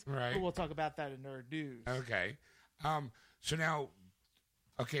minds. Right. But we'll talk about that in Nerd News. Okay. So now.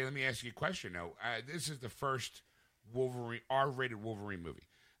 Okay, let me ask you a question now. This is the first R-rated Wolverine movie.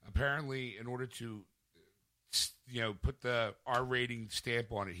 Apparently, in order to, put the R-rating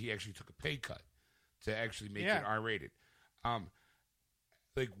stamp on it, he actually took a pay cut to actually make it R-rated.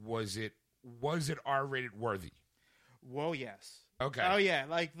 Was it R-rated worthy? Whoa, yes. Okay. Oh yeah,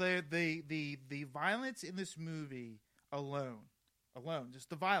 like the violence in this movie alone, just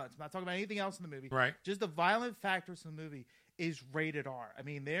the violence. I'm not talking about anything else in the movie. Right. Just the violent factors in the movie is rated R. I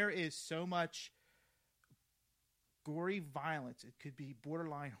mean, there is so much gory violence. It could be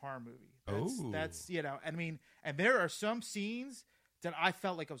borderline horror movie. That's I mean, and there are some scenes that I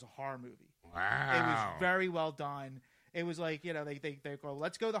felt like it was a horror movie. Wow. It was very well done. It was like, they go,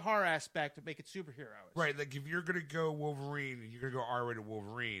 let's go the horror aspect to make it superheroes. Right, like if you're going to go Wolverine and you're going to go R-rated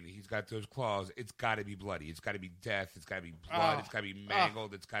Wolverine, he's got those claws, it's got to be bloody. It's got to be death. It's got to be blood. It's got to be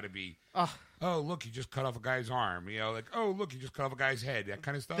mangled. It's got to be, oh, look, he just cut off a guy's arm. Oh, look, he just cut off a guy's head. That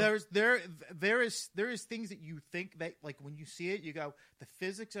kind of stuff. There is things that you think that, like, when you see it, you go, the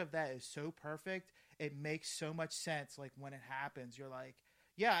physics of that is so perfect. It makes so much sense. Like, when it happens, you're like,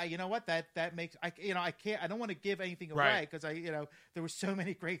 yeah, you know what? That makes I don't want to give anything away because there were so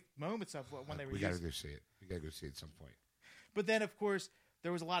many great moments of when they were. We got to go see it. We got to go see it at some point. But then, of course,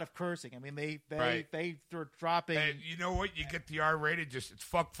 there was a lot of cursing. I mean, they were dropping. And you know what? You get the R-rated. Just it's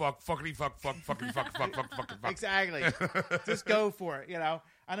fuckity fuck fucking fuck. Exactly. Just go for it.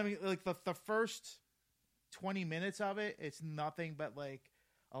 I mean, like the first 20 minutes of it, it's nothing but like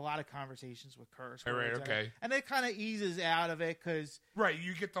a lot of conversations with curse words. Right, okay. And it kind of eases out of it because... Right,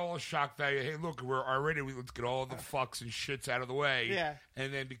 you get the whole shock value. Hey, look, we're R-rated. Let's get all the fucks and shits out of the way. Yeah.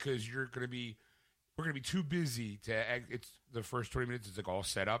 And then because we're going to be too busy to act, it's the first 20 minutes is like all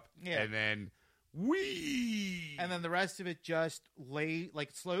set up. Yeah. And then And then the rest of it just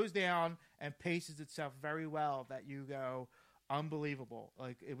slows down and paces itself very well that you go... unbelievable.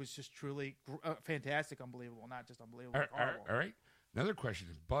 Like it was just truly fantastic, unbelievable, not just unbelievable. Horrible. All right. Another question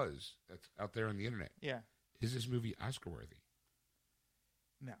is Buzz that's out there on the internet. Yeah. Is this movie Oscar worthy?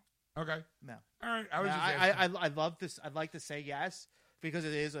 No. Okay. No. All right. I was No, just asking. I love this. I'd like to say yes because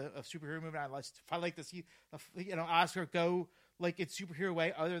it is a superhero movie. I like to see Oscar go like its superhero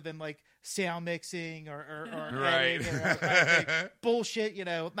way, other than like sound mixing or Right. editing or like bullshit.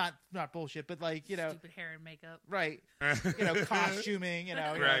 Not bullshit, but like Stupid hair and makeup. right. Costuming.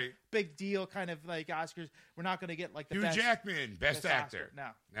 Right. Big deal kind of like Oscars. We're not going to get like the Hugh best Jackman, best actor. Oscar. No.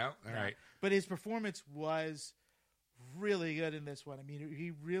 No. All right. But his performance was really good in this one. I mean,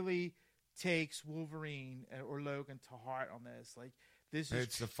 he really takes Wolverine or Logan to heart on this. Like this is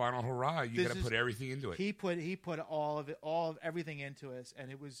It's the final hurrah. You got to put everything into it. he put all of everything into us,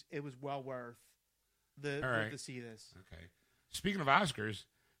 and it was well worth to see this. Okay. Speaking of Oscars,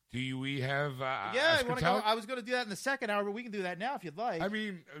 we have Yeah, Oscar I want to go. I was going to do that in the second hour, but we can do that now if you'd like. I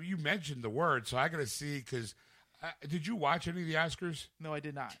mean, you mentioned the word, so I got to see because did you watch any of the Oscars? No, I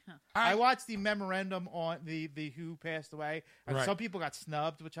did not. I watched the memorandum on the who passed away. And Right. some people got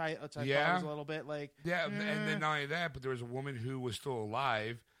snubbed, which I thought was a little bit like. Yeah, and then not only that, but there was a woman who was still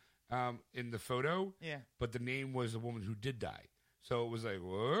alive in the photo. Yeah. But the name was the woman who did die. So it was like,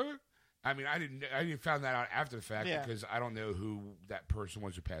 what? I mean, I didn't find that out after the fact Yeah. because I don't know who that person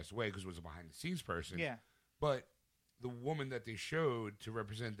was who passed away because it was a behind the scenes person. Yeah. But the woman that they showed to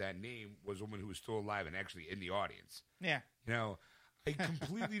represent that name was a woman who was still alive and actually in the audience. Yeah. I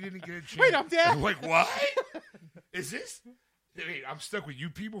completely didn't get a chance. Wait, I'm dead. Like, what? Is this? I mean, I'm stuck with you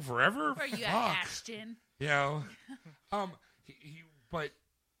people forever? Where you Fuck. at, Ashton? But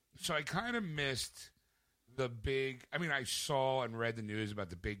so I kind of missed the big. I mean, I saw and read the news about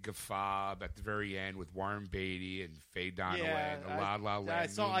the big guffaw at the very end with Warren Beatty and Faye Dunaway and the La La Land. I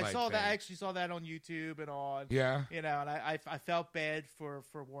saw Moonlight that. I thing. actually saw that on YouTube and on. Yeah, And I felt bad for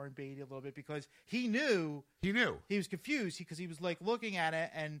Warren Beatty a little bit because he knew he knew. he was confused because he was like looking at it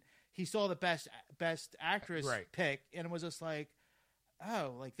and he saw the best actress Right. pick and it was just like,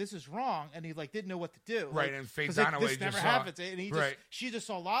 oh, like this is wrong, and he like didn't know what to do. Right, like, and Faye 'cause, Dunaway this just never saw- happens, and Right. she just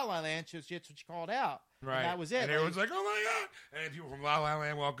saw La La Land. That's what she called out. Right, and that was it. And everyone's like, "Oh my god!" And then people from La La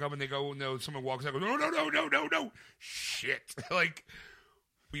Land walk up and they go, "No!" Someone walks up, and goes, "No! Shit!" Like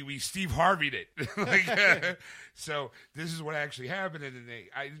we Steve Harvey'd it. Like, so this is what actually happened, and then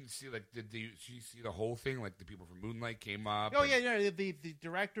I didn't see did you see the whole thing? Like the people from Moonlight came up. Oh and- yeah, the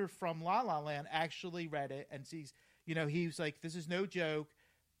director from La La Land actually read it and sees. He was like, "This is no joke."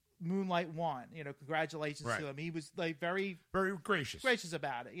 Moonlight won. Congratulations Right. to him. He was like very very gracious.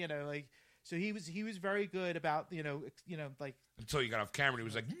 about it. Like so he was very good about like Until you got off camera, and he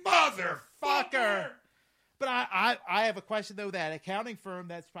was like, "Motherfucker!" But I have a question though. That accounting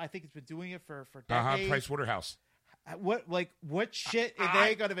firm I think it's been doing it for decades. Price Waterhouse. What shit are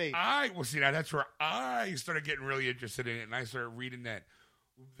they going to be? Well, see, now that's where I started getting really interested in it, and I started reading that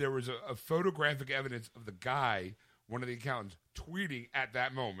there was a photographic evidence of the guy, one of the accountants, tweeting at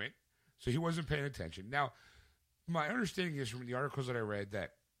that moment, so he wasn't paying attention. Now, my understanding is from the articles that I read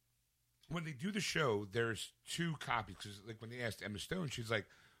that when they do the show, there's two copies, because like when they asked Emma Stone, she's like,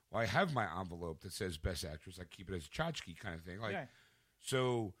 well, I have my envelope that says Best Actress. I keep it as a tchotchke kind of thing. Like, Yeah.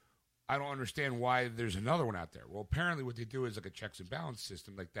 So I don't understand why there's another one out there. Well, apparently what they do is like a checks and balance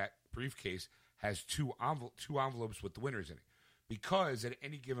system. Like that briefcase has two envelopes with the winners in it. Because at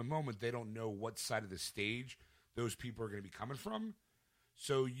any given moment, they don't know what side of the stage those people are going to be coming from.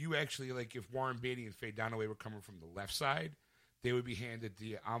 So you actually, like if Warren Beatty and Faye Dunaway were coming from the left side, they would be handed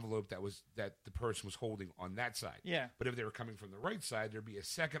the envelope that the person was holding on that side. Yeah. But if they were coming from the right side, there'd be a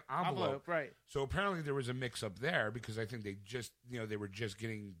second envelope. Right. So apparently there was a mix-up there because I think they were just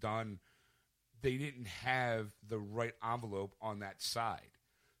getting done. They didn't have the right envelope on that side.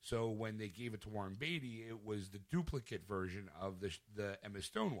 So when they gave it to Warren Beatty, it was the duplicate version of the Emma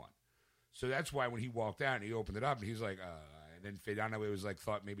Stone one. So that's why when he walked out and he opened it up and he's like, and then Faye Dunaway was like,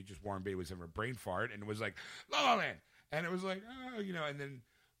 thought maybe just Warren Beatty was having a brain fart and it was like, La La Land. And it was like, and then,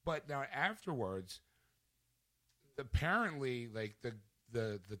 but now afterwards, apparently, like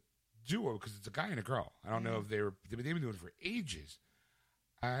the duo, because it's a guy and a girl. I don't know if they've been doing it for ages.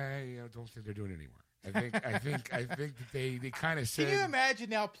 I don't think they're doing it anymore. I think that they kind of said. Can you imagine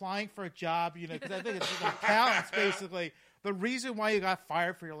now applying for a job? Because I think it's like accountants basically. The reason why you got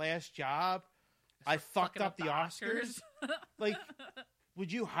fired for your last job, I fucked fucking up up the the Oscars. Oscars. Like,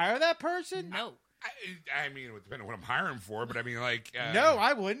 would you hire that person? No. I mean, it would depend on what I'm hiring for, but I mean, like, No,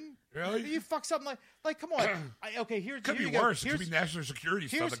 I wouldn't. Really? You fuck something like come on. Here's could here be you go. worse. It could Here's, be national security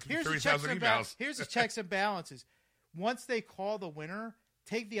stuff. That could be here's the checks 30,000 and emails. Here's the checks and balances. Once they call the winner,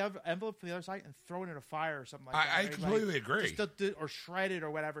 take the envelope from the other side and throw it in a fire or something like that. I right? completely agree. Or shred it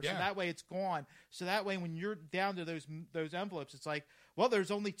or whatever. Yeah. So that way it's gone. So that way when you're down to those envelopes, it's like, well,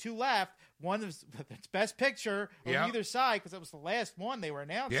 there's only 2 left. One is it's best picture on Yeah. either side because that was the last one they were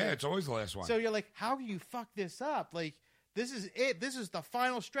announcing. Yeah, it's always the last one. So you're like, how can you fuck this up? Like, this is it. This is the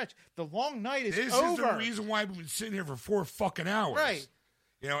final stretch. The long night is this over. is the reason why we've been sitting here for 4 fucking hours. Right.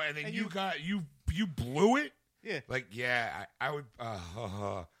 You know, and then And you blew it. Yeah. Like, yeah, I would.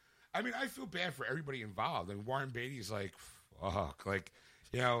 I mean, I feel bad for everybody involved. And Warren Beatty's like, fuck, like,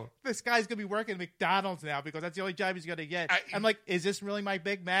 you know, This guy's gonna be working at McDonald's now because that's the only job he's gonna get. I- I'm like, is this really my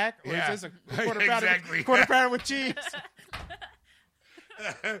Big Mac or Yeah. is this a quarter Exactly. pounder with cheese?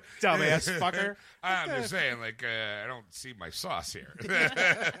 Dumbass fucker. I'm just saying, like, I don't see my sauce here.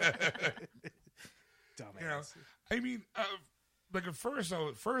 Dumbass. You know, I mean, like at first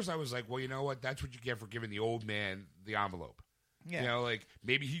I was like, well, you know what? That's what you get for giving the old man the envelope. Yeah. You know, like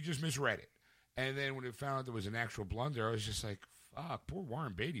maybe he just misread it. And then when it found out there was an actual blunder, I was just like, fuck, poor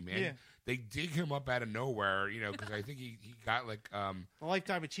Warren Beatty, man. Yeah. They dig him up out of nowhere, you know, because I think he got like the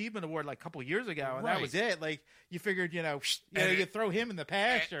Lifetime Achievement Award like a couple years ago, and Right. that was it. Like you figured, you And you throw him in the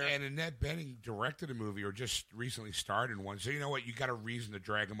pasture. and Annette Bening directed a movie or just recently starred in one. So you know what? You got a reason to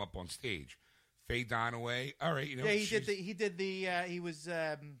drag him up on stage. Faye Dunaway, all right, you know. yeah, he she's- did the he was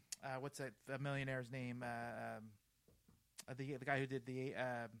what's that the millionaire's name? The guy who did the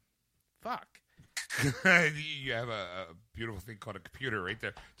fuck. You have a beautiful thing called a computer right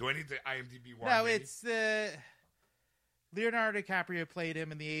there. Do I need the IMDb? Warren No, Beatty? it's Leonardo DiCaprio played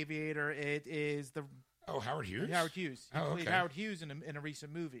him in The Aviator. It is the Howard Hughes. Howard Hughes. He Oh, played okay. Howard Hughes in a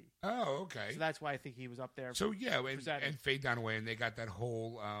recent movie. Oh, okay. So that's why I think he was up there. So yeah, and presented. Faye Dunaway, and they got that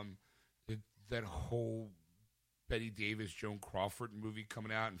whole that whole Betty Davis, Joan Crawford movie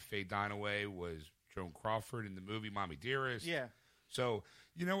coming out, and Faye Dunaway was Joan Crawford in the movie Mommy Dearest. Yeah. So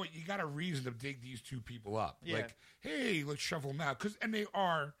you know what? You got a reason to dig these two people up. Yeah. Like, hey, let's shuffle them out, and they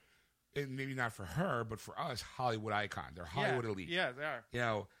are, and maybe not for her, but for us, Hollywood icon. They're Hollywood elite. Yeah, they are. You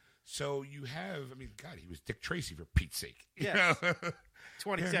know. So you have, I mean, God, he was Dick Tracy for Pete's sake. You Yes. know?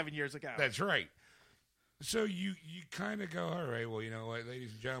 27 years ago. That's right. So you kind of go, all right, well, you know what,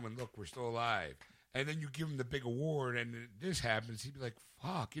 ladies and gentlemen, look, we're still alive. And then you give him the big award, and this happens. He'd be like,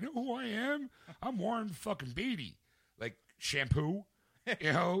 fuck, you know who I am? I'm Warren fucking Beatty. Like, shampoo,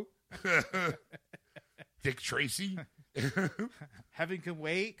 you know? Dick Tracy. Heaven Can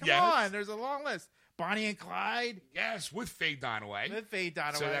Wait. Come Yes. on, there's a long list. Bonnie and Clyde. Yes, with Faye Dunaway. With Faye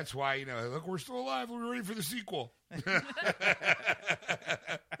Dunaway. So that's why, you know, look, we're still alive. We're ready for the sequel.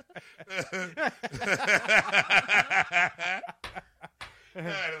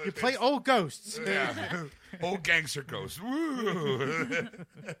 You play old ghosts. Yeah. Old gangster ghost. Woo.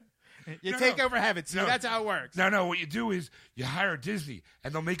 You No, take no. over heaven. See, No. that's how it works. No, what you do is you hire Disney,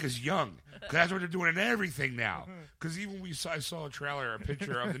 and they'll make us young. 'Cause that's what they're doing in everything now. Because even I saw a trailer, a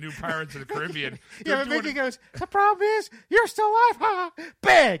picture of the new Pirates of the Caribbean. Yeah, They're but doing Mickey it- goes, the problem is, you're still alive. Ha!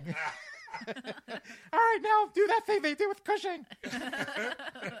 Bang! All right, now do that thing they did with Cushing.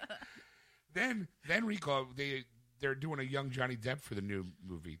 Then Rico, they're doing a young Johnny Depp for the new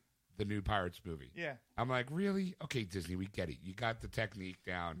movie, the new Pirates movie. Yeah. I'm like, really? Okay, Disney, we get it. You got the technique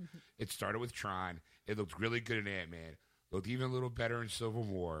down. It started with Tron. It looked really good in Ant-Man. Looked even a little better in Civil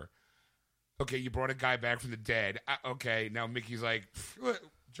War. Okay, you brought a guy back from the dead. Okay, now Mickey's like,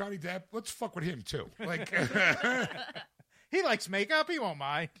 Johnny Depp, let's fuck with him too. Like, He likes makeup. He won't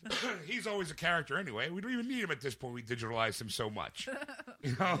mind. he's always a character anyway. We don't even need him at this point. We digitalized him so much.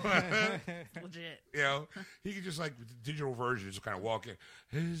 You know? Legit. You know, he could just like with the digital version, just kind of walk in.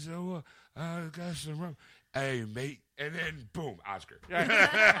 Hey, so I got some rum. Hey, mate, and then boom, Oscar.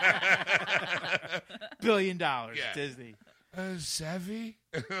 $1 billion. Yeah. Disney. Savvy?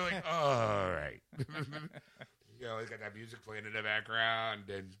 Like, all right. You know, he's got that music playing in the background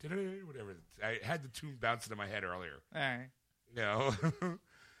and whatever. I had the tune bouncing in my head earlier. All right. You know,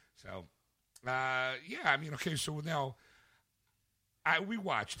 so yeah. I mean, okay. So now, we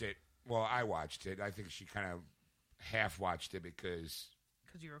watched it. Well, I watched it. I think she kind of half watched it because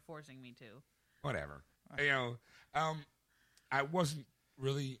You were forcing me to. whatever. You know, I wasn't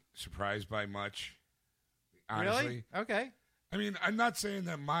really surprised by much. Honestly, Really? Okay. I mean, I'm not saying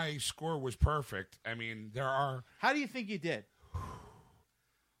that my score was perfect. I mean, there are. How do you think you did?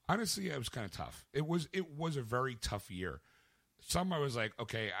 Honestly, it was kind of tough. It was a very tough year. Some I was like,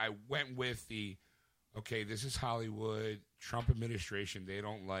 okay, I went with okay, this is Hollywood, Trump administration, they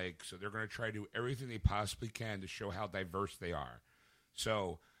don't like, so they're going to try to do everything they possibly can to show how diverse they are.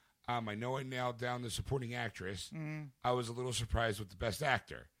 So I know I nailed down the supporting actress. I was a little surprised with the best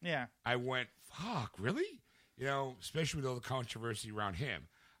actor. Yeah. I went, fuck, really? especially with all the controversy around him.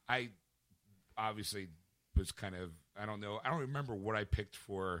 I obviously was kind of, I don't know. I don't remember what I picked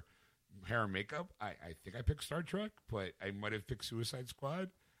for hair and makeup. I think I picked Star Trek, but I might have picked Suicide Squad.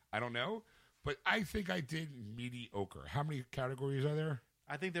 I don't know. But I think I did mediocre. How many categories are there?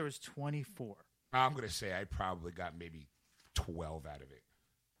 I think there was 24. I'm going to say I probably got maybe 12 out of it.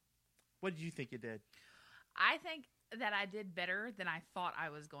 What did you think you did? I think that I did better than I thought I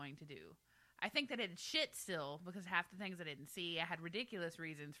was going to do. I think that it's shit still because half the things I didn't see, I had ridiculous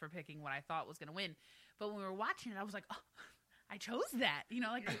reasons for picking what I thought was going to win. But when we were watching it, I was like, oh, I chose that.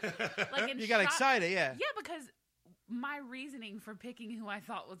 Like in You got excited, yeah. Yeah, because my reasoning for picking who I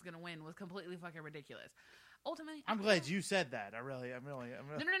thought was going to win was completely fucking ridiculous. Ultimately, I'm glad you said that. I'm really. No.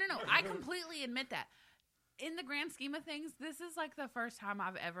 I completely admit that. In the grand scheme of things, this is like the first time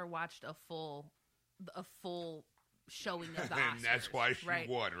I've ever watched a full showing of the Oscars. And that's why she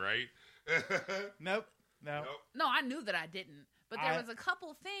won, right? Nope. No. No, I knew that I didn't. But there was a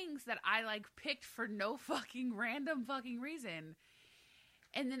couple things that I picked for no fucking random fucking reason.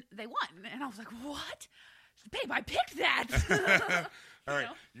 And then they won. And I was like, what? Babe, I picked that. All right.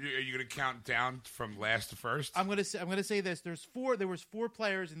 Are you going to count down from last to first? I'm gonna say this. There was 4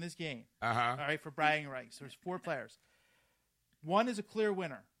 players in this game. Uh-huh. All right, for bragging rights. There's 4 players. One is a clear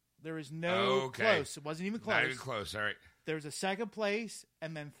winner. There is no close. It wasn't even close. Not even close. All right. There's a second place,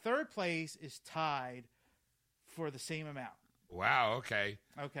 and then third place is tied for the same amount. Wow, okay.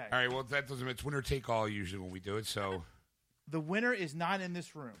 Okay. All right, well, that doesn't mean it's winner take all usually when we do it, so. The winner is not in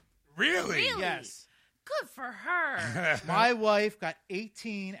this room. Really? Yes. Good for her. My wife got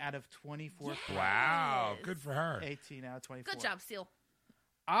 18 out of 24. Yes. Wow, good for her. 18 out of 24. Good job, Seal.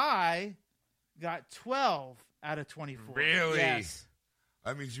 I got 12 out of 24. Really? Yes.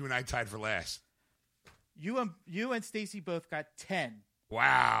 That means you and I tied for last. You and Stacy both got 10.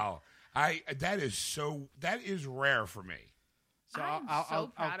 Wow. That is rare for me. So I'm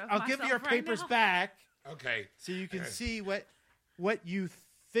so proud of I'll give you your myself right papers now. back Okay. so you can see what you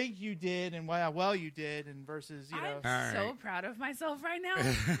think you did and how well you did, and versus I'm All so right. proud of myself right now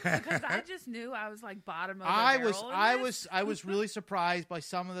because I just knew I was bottom of the barrel. I was really surprised by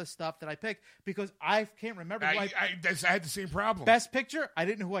some of the stuff that I picked because I can't remember. I had the same problem. Best picture, I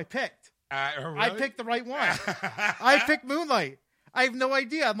didn't know who I picked. Really? I picked the right one. I picked Moonlight. I have no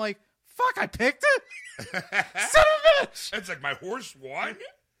idea. I'm like, fuck, I picked it? Son of a bitch! It's like my horse won?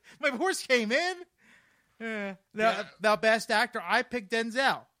 My horse came in. Now, best actor, I picked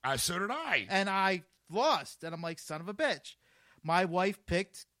Denzel. So did I. And I lost. And I'm like, son of a bitch. My wife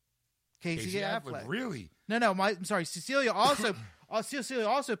picked Casey Affleck. Really? No, I'm sorry. Cecilia also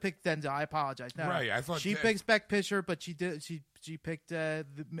picked Denzel. I apologize. No, Right, I thought she picks Beck Pisher, but she picked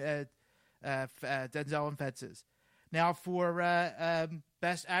Denzel and Fences. Now for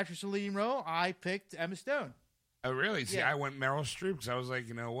best actress in leading role, I picked Emma Stone. Oh, really? See, Yeah. I went Meryl Streep because I was like,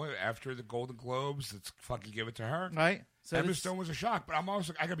 you know what? After the Golden Globes, let's fucking give it to her. Right. So Emma Stone was a shock, but I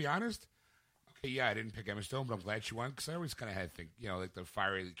gotta be honest. Okay, yeah, I didn't pick Emma Stone, but I'm glad she won because I always kind of had to think, like the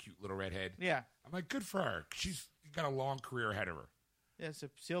fiery, cute little redhead. Yeah. I'm like, good for her. She's got a long career ahead of her. Yeah. So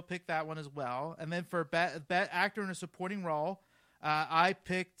she'll pick that one as well. And then for best actor in a supporting role, I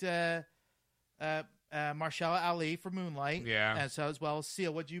picked Mahershala Ali for Moonlight. Yeah. And so as well as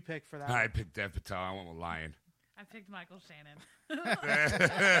Seal. What'd you pick for that? I picked Dev Patel. I went with Lion. I picked Michael Shannon.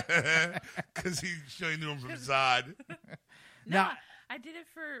 Because he knew him from Zod. No, Now- I did it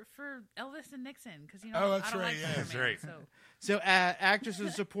for Elvis and Nixon because Oh, that's I don't right. like Yeah, Superman, that's right. So actress in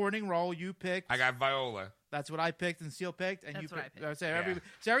a supporting role, you picked. I got Viola. That's what I picked, and Seal picked, and That's you what I picked.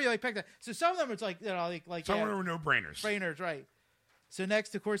 picked. So everybody picked that. So some of them it's like Some were no-brainers. brainers, right? So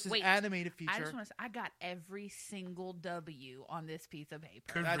next, of course, is Wait, animated feature. I just want to say I got every single W on this piece of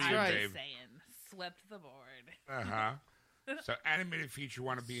paper. Good That's for you, right. babe. Saying swept the board. Uh-huh. So animated feature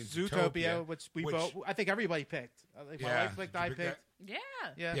want to be in Zootopia, which we both. I think everybody picked. I think my Yeah. wife picked. Did you I pick picked. Yeah.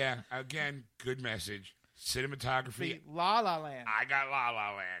 Yeah. Yeah, again, good message. Cinematography. La La Land. I got La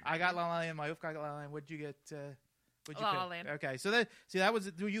La Land. I got La La Land. My wife got La La Land. What'd you get? What'd you La pick? La Land. Okay, so that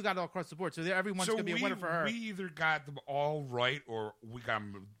was you got it all across the board. So everyone's So gonna be a winner for her. we either got them all right or we got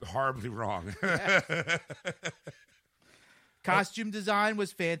them horribly wrong. Costume design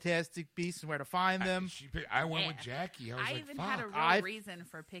was fantastic. Beasts and Where to Find Them. I went Yeah. with Jackie. I was I like, even fuck. had a real I- reason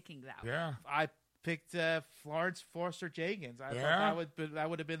for picking that one. Yeah. I picked Florence Foster Jenkins. I Yeah? thought that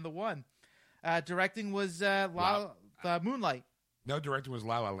would have been the one. Directing was Moonlight. No, director was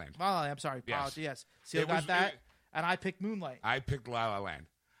La La Land. La La Land, I'm sorry. Yes. Apology. Yes. Seal It got was- that, and I picked Moonlight. I picked La La Land.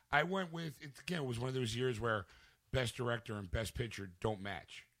 I went with, it was one of those years where best director and best picture don't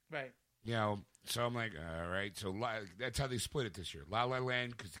match. Right. So I'm like, all right. So that's how they split it this year. La La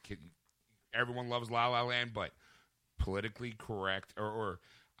Land, because the kid everyone loves La La Land, but politically correct or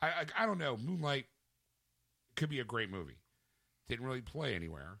I don't know. Moonlight could be a great movie. Didn't really play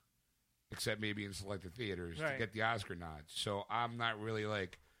anywhere except maybe in selected theaters to get the Oscar nod. So I'm not really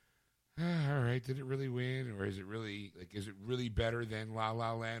like, all right, did it really win, or is it really better than La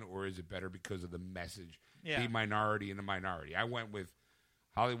La Land, or is it better because of the message? The minority and the minority. I went with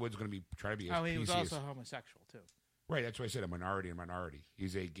Hollywood's going to be trying to be. He was also homosexual too. Right, that's why I said a minority and minority.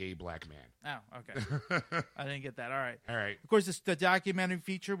 He's a gay black man. Oh, okay. I didn't get that. All right. Of course, the documentary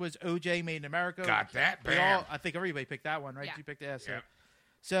feature was O.J. Made in America. Got that. Bam. I think everybody picked that one, right? Yeah. You picked that. So, Yep.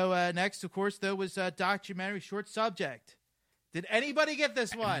 so next, of course, though, was documentary short subject. Did anybody get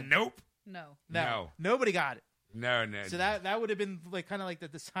this one? Nope. No. Nobody got it. No. So that would have been like kind of like the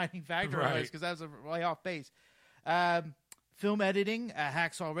deciding factor Right. because that was a way off base. Film editing,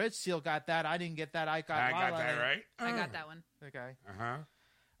 Hacksaw Ridge. Seal got that. I didn't get that. I got that Land. right. I got that one. Okay. Uh-huh.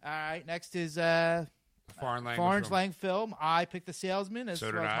 All right. Next is Foreign language. Foreign film. I picked The Salesman as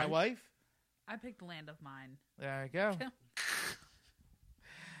So well did as my I. wife. I picked Land of Mine. There you go.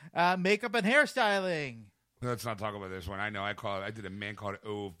 Makeup and hairstyling. Let's not talk about this one. I know. I did a Man Called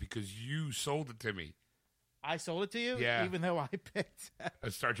Ove because you sold it to me. I sold it to you? Yeah. Even though I picked...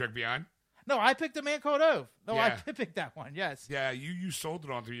 Star Trek Beyond? No, I picked A Man Called Ove. No, Yeah. I picked that one, yes. Yeah, you sold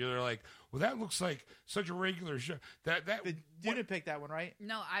it on to me. You're like, well, that looks like such a regular show. That You didn't pick that one, right?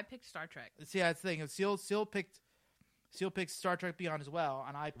 No, I picked Star Trek. See, that's the thing. Seal picked Star Trek Beyond as well,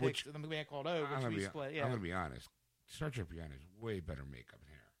 and I picked The Man Called Ove, which we split. Yeah. I'm going to be honest. Star Trek Beyond is way better makeup and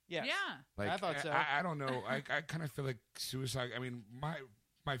hair. Yes. Yeah. I thought so. I don't know. I kind of feel like Suicide. I mean,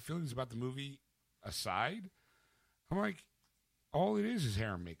 my feelings about the movie aside, I'm like, all it is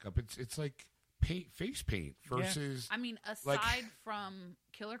hair and makeup. It's like face paint versus. I mean, aside like- from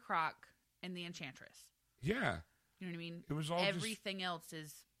Killer Croc and the Enchantress, Yeah, you know what I mean. it was all Everything else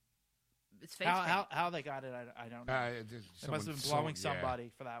is it's face How they got it, I don't know. They must have been blowing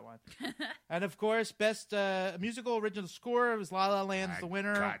somebody for that one. And of course, best musical original score was La La Land's the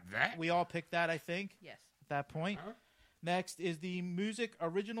winner. got that. We all picked that, I think, Yes. at that point. Huh? Next is the music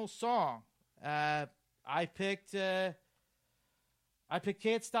original song. I picked "Can't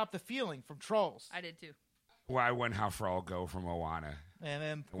Stop the Feeling" from Trolls, I did too. Well, I went How Far I'll Go from Moana. and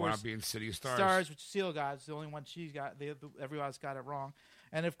then of I went course out being City of Stars. Stars, which Seal got. It's the only one she's got. Everyone else got it wrong.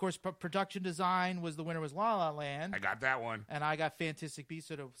 And of course, production design was the winner was La La Land, I got that one. and I got Fantastic Beasts.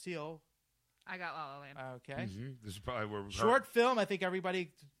 So to Seal. I got La La Land. Okay. This is probably where Short film. I think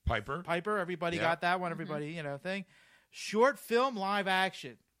everybody Piper everybody Yeah. got that one. Everybody thing. Short film live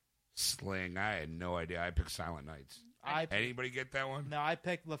action. Sling. I had no idea. I picked Silent Nights. Anybody get that one? No, I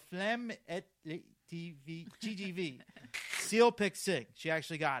picked La Femme et TV GGV. Seal picked Sing. She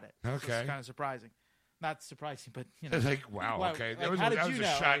actually got it. So Okay. it's kind of surprising. Not surprising, but you know. Like, wow, Well, okay. like, That was, how a, did that you was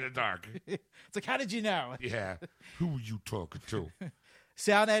a know? shot in the dark. It's like, how did you know? Yeah. Who were you talking to?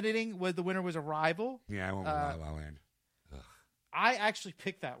 Sound editing was the winner was Arrival. Yeah, I went with La La Land. I actually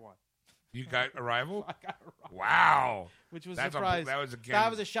picked that one. You got Arrival? I got Arrival, Wow. which was That's surprising. that was again. That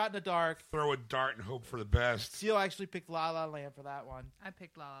was a shot in the dark. throw a dart and hope for the best. Seal actually picked La La Land for that one. I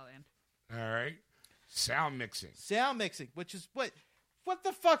picked La La Land. All right. Sound mixing. Sound mixing, which is what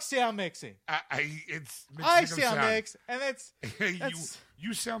the fuck sound mixing? It's I mixing of sound mix, and it's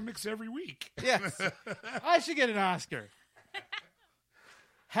you sound mix every week. yes. I should get an Oscar.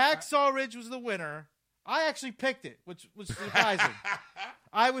 Hacksaw Ridge was the winner. I actually picked it, which was surprising.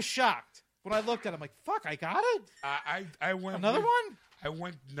 I was shocked when I looked at it. I'm like, fuck, I got it? I went Another with- one? I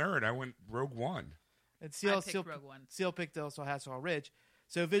went nerd. I went Rogue One. And Seal, I picked Rogue One. Seal picked also Hacksaw Ridge.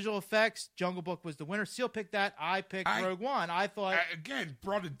 So visual effects, Jungle Book was the winner. Seal picked that. I picked Rogue One. I thought... Again,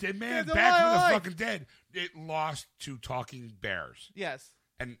 brought a dead man Yeah, the back from the life. fucking dead. It lost to Talking Bears. yes.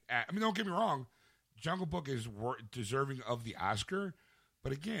 And I mean, don't get me wrong, Jungle Book is deserving of the Oscar,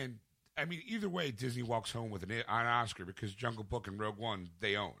 but again, I mean, either way, Disney walks home with an Oscar because Jungle Book and Rogue One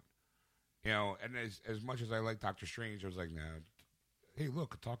they own. You know, and as much as I like Doctor Strange, I was like, no, hey,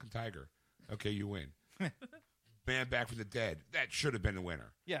 look, a talking tiger. Okay, you win. Man back from the dead. That should have been the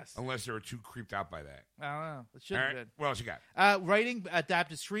winner. Yes. Unless they were too creeped out by that. I don't know. It should All have right, been. what else you got? Writing,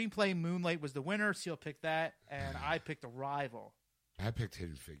 adapted screenplay, Moonlight was the winner. Seal picked that. And I picked Arrival. I picked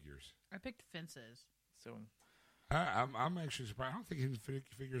Hidden Figures. I picked Fences. So... I'm actually surprised. I don't think Hidden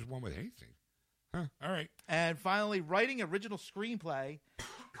Figures won with anything. Huh. All right. And finally, writing original screenplay.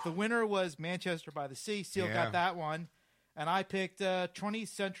 The winner was Manchester by the Sea. Seal Yeah. got that one. And I picked 20th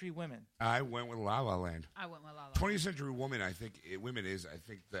Century Women. I went with La La Land. I went with La La. 20th Century Woman, Women is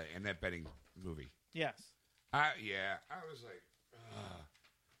the Annette Bening movie. Yes. I was like,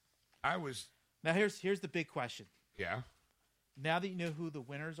 I was, Now here's the big question. yeah. Now that you know who the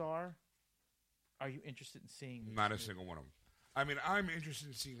winners are, are you interested in seeing? Not a single one of them. I mean, I'm interested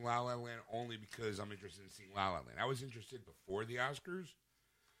in seeing La La Land only because I'm interested in seeing La La Land. I was interested before the Oscars.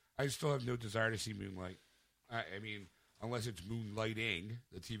 I still have no desire to see Moonlight. I mean, unless it's Moonlighting,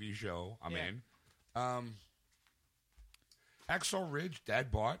 the TV show I'm in. Hacksaw Ridge,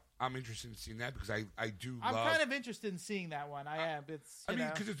 Dad bought. I'm interested in seeing that because I do love... I'm kind of interested in seeing that one. I am. It's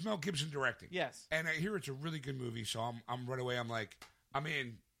because it's Mel Gibson directing. Yes. And I hear it's a really good movie, so I'm right away, I'm like, I'm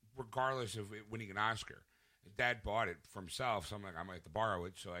in regardless of it winning an Oscar. Dad bought it for himself, so I'm like, I might have to borrow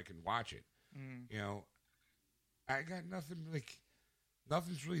it so I can watch it. You know, I got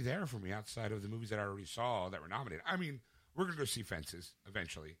nothing's really there for me outside of the movies that I already saw that were nominated. I mean, we're going to go see Fences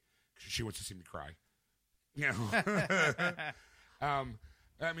eventually because she wants to see me cry. You know?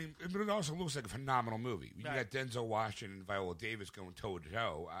 I mean, but it also looks like a phenomenal movie. You got Denzel Washington and Viola Davis going toe to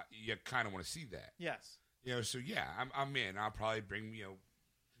toe. You kind of want to see that. Yes. You know, so yeah, I'm in. I'll probably bring,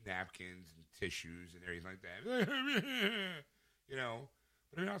 napkins and tissues and everything like that. You know,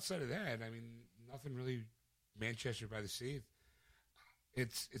 but I mean, outside of that, I mean, nothing really. Manchester by the Sea.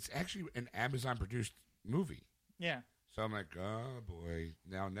 It's actually an Amazon produced movie. Yeah. So I'm like, oh boy,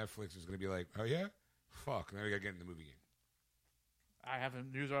 now Netflix is going to be like, oh yeah, fuck, now we got to get in the movie game. I have a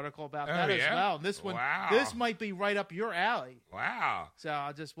news article about that as well. And this one, this might be right up your alley. Wow.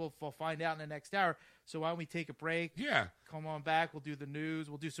 So we'll find out in the next hour. So why don't we take a break? Yeah. Come on back. We'll do the news.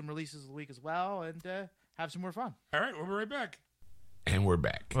 We'll do some releases of the week as well, and have some more fun. All right, we'll be right back. And we're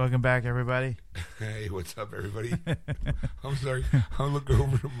back. Welcome back, everybody. Hey, what's up, everybody? I'm sorry. I look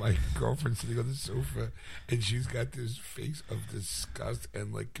over to my girlfriend sitting on the sofa, and she's got this face of disgust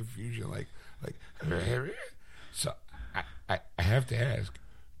and like confusion, like. So I have to ask,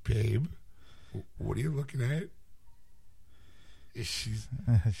 babe, what are you looking at? She's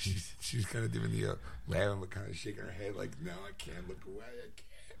kind of doing the laughing, kind of shaking her head, like, no, I can't look away. I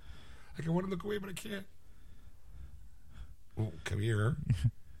can't. Like, I want to look away, but I can't. Oh, come here.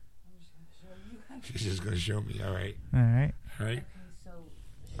 She's just going to show me. All right. Okay, so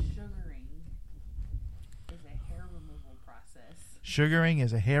sugaring is a hair removal process. Sugaring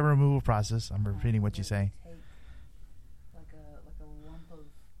is a hair removal process. I'm repeating what you say. Take like a lump of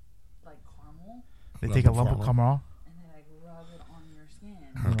like caramel. They take a lump of caramel. And they like rub it on your skin.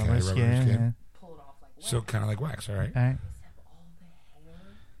 Okay, rub it on your skin. Pull it off like wax. So kind of like wax, all right? All right. Except all the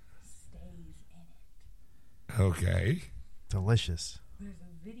hair stays in it. Okay. Delicious. There's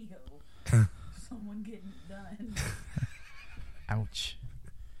a video of someone getting it done. Ouch.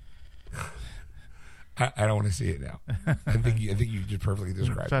 I don't want to see it now. I think you just perfectly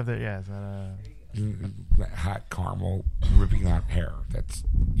described it. Yeah. Hot caramel ripping out hair. That's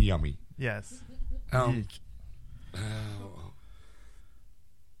yummy. Yes. Oh.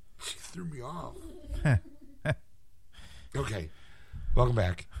 She threw me off. Okay. Welcome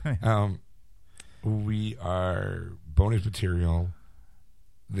back. We are bonus material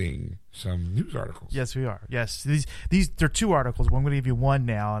some news articles. Yes, we are. Yes, these they're two articles. Well, I'm going to give you one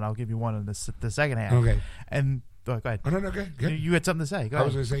now, and I'll give you one in the second half. Okay. And go ahead. Oh, no, okay. Good. You had something to say. Go I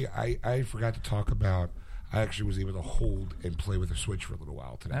ahead. was going to say I forgot to talk about. I actually was able to hold and play with the Switch for a little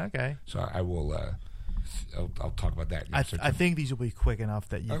while today. Okay. So I will. I'll talk about that. I think these will be quick enough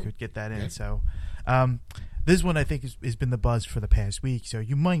that you could get that in. Okay. So, this one I think has been the buzz for the past week. So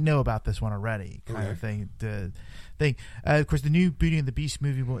you might know about this one already, kind of thing. Of course, the new Beauty and the Beast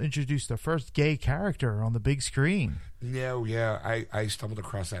movie will introduce the first gay character on the big screen. No, yeah, I stumbled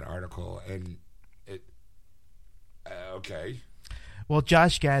across that article and it. Okay. Well,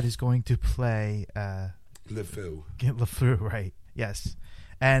 Josh Gad is going to play LeFou, right? Yes,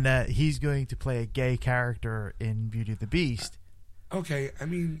 and he's going to play a gay character in Beauty and the Beast. Okay, I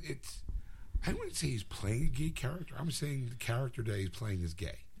mean I wouldn't say he's playing a gay character. I'm saying the character that he's playing is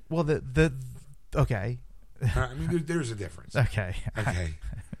gay. Well, okay. I mean, there's a difference. Okay. Okay.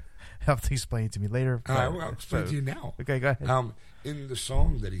 I'll have to explain it to me later. I'll explain it to you now. Okay, go ahead. In the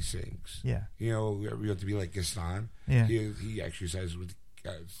song that he sings, yeah, we have to be like Gaston. Yeah, he actually says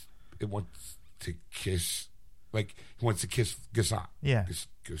it wants to kiss, like he wants to kiss Gaston. Yeah,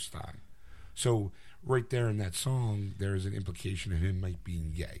 Gaston. So right there in that song, there is an implication of him might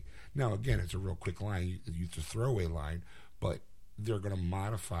being gay. Now, again, it's a real quick line. It's a throwaway line, but they're going to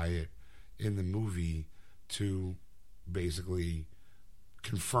modify it in the movie to basically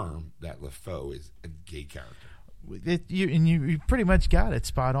confirm that LeFou is a gay character. You pretty much got it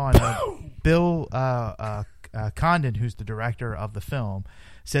spot on. Bill Condon, who's the director of the film,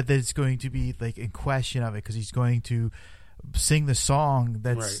 said that it's going to be like in question of it because he's going to sing the song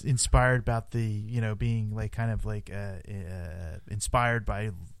that's inspired about the being like kind of like inspired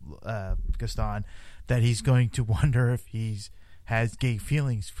by Gaston, that he's going to wonder if he's has gay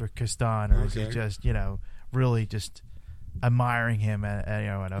feelings for Kastan, or is he Okay. just really just admiring him at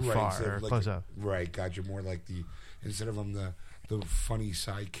afar instead or of close up. Right, got you. More like instead of I'm the funny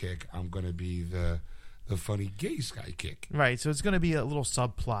sidekick, I'm gonna be the funny gay sidekick. Right, so it's going to be a little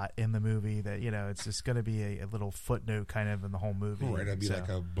subplot in the movie that it's just going to be a little footnote kind of in the whole movie. Right, it'd be So, like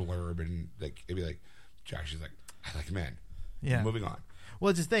a blurb, and it'd be like Josh is like, I like men. yeah. Moving on. Well,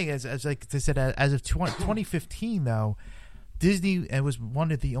 it's the thing as like I said, as of 2015 though, Disney was one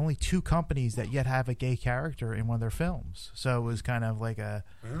of the only 2 companies that yet have a gay character in one of their films. So it was kind of like Oh.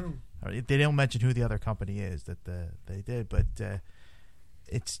 they don't mention who the other company is that they did, but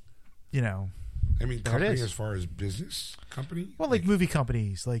it's I mean, There it company is. as far as business company. well, like movie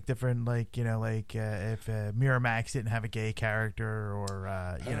companies, like different, like if Miramax didn't have a gay character, or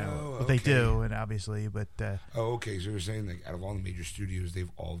Oh, what they okay. do, and obviously, but Oh, okay. So you're saying like out of all the major studios, they've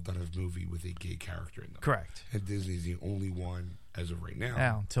all done a movie with a gay character in them. correct. And Disney's the only one as of right now.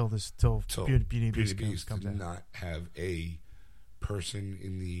 Now until Till Beauty and Beauty Beast and Beast comes did in. not have a person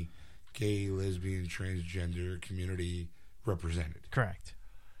in the gay, lesbian, transgender community represented. Correct.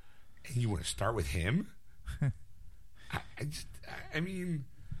 And you want to start with him? I mean,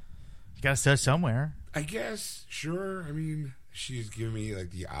 You got to start somewhere. I guess, sure. I mean, she's giving me like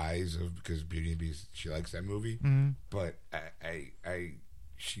the eyes of, because Beauty and Beast, she likes that movie. Mm-hmm. But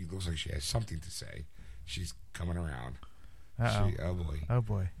she looks like she has something to say. She's coming around. Uh-oh. Oh boy. Oh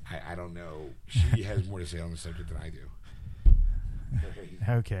boy. I don't know. She has more to say on the subject than I do.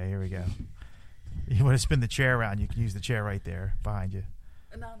 Okay, here we go. You want to spin the chair around? You can use the chair right there behind you.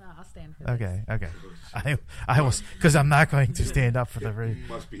 No, I'll stand for this. Okay. I was, because I'm not going to stand up for the. It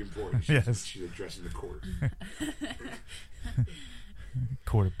must be important. She's, Yes. she's addressing the court.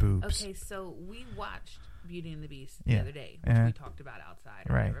 Court of boobs. Okay, so we watched Beauty and the Beast Yeah. the other day, which Uh-huh. we talked about outside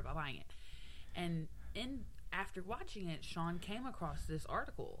or Right. whatever about buying it. And after watching it, Sean came across this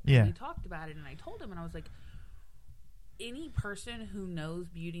article. Yeah. And we talked about it, and I told him, and I was like, any person who knows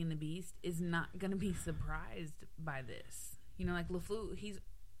Beauty and the Beast is not going to be surprised by this. Like LeFou, he's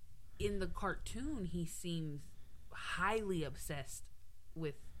in the cartoon, he seems highly obsessed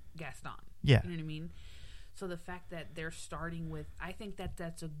with Gaston. Yeah. You know what I mean? So the fact that they're starting with, I think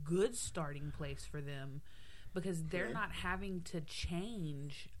that's a good starting place for them, because they're not having to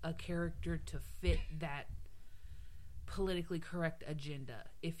change a character to fit that politically correct agenda,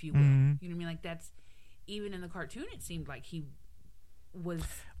 if you will. Mhm. You know what I mean? Like, that's, even in the cartoon, it seemed like he was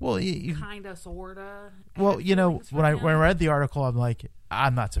Well, you, kind of, sort of. well, when I read the article, I'm like,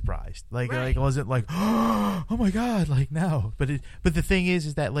 I'm not surprised. Like Right. it wasn't like, oh my god, like no. But the thing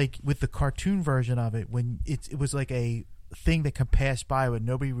is that like with the cartoon version of it, when it was like a thing that could pass by when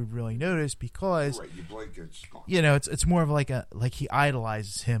nobody would really notice, because Right, you blink and it's gone. it's more of like he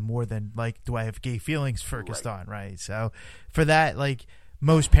idolizes him more than like, do I have gay feelings for Right. Gaston, right? So for that, like,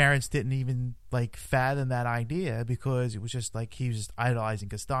 most parents didn't even like fathom that idea, because it was just like he was just idolizing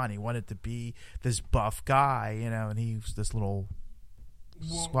Gaston. He wanted to be this buff guy, and he was this little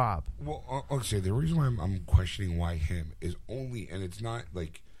swab. Well, okay, the reason why I'm questioning why him is only, and it's not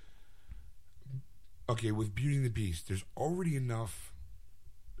like, okay, with Beauty and the Beast, there's already enough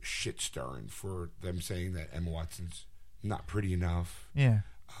shit stirring for them saying that Emma Watson's not pretty enough. Yeah,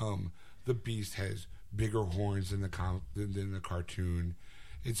 The Beast has bigger horns than the cartoon.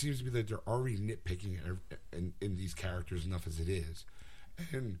 It seems to be that they're already nitpicking in these characters enough as it is.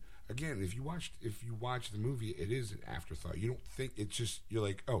 And again, if you watch the movie, it is an afterthought. You don't think, it's just, you're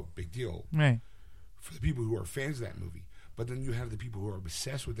like, oh, big deal right. for the people who are fans of that movie. But then you have the people who are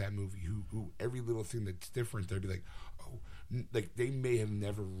obsessed with that movie, who every little thing that's different, they'll be like, oh, like they may have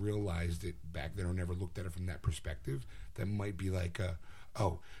never realized it back then or never looked at it from that perspective. That might be like,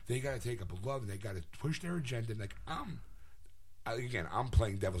 oh, they got to take up a love and they got to push their agenda. And like, I'm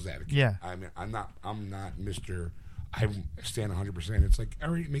playing devil's advocate. Yeah. I mean, I'm not Mr. I stand 100%. It's like,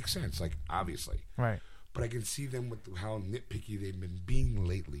 already makes sense. Like, obviously. Right. But I can see them with how nitpicky they've been being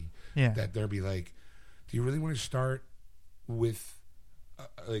lately. Yeah. That they'll be like, do you really want to start with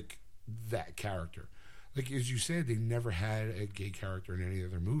like that character? Like, as you said, they never had a gay character in any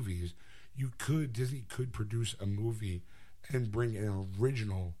other movies. Disney could produce a movie and bring an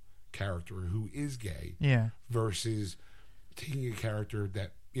original character who is gay. Yeah. Versus taking a character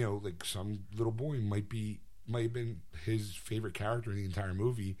that, like some little boy might have been his favorite character in the entire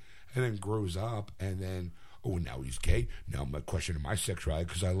movie, and then grows up, and then, oh, now he's gay. Now I'm questioning my sexuality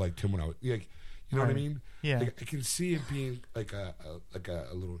because I liked him when I was like, you know what I Right. mean? Yeah. Like, I can see it being like a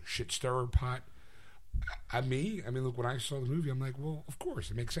little shit stirrer pot. I mean, look, when I saw the movie, I'm like, well, of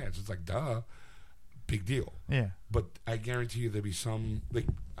course, it makes sense. It's like, duh, big deal. Yeah. But I guarantee you there'll be some, like,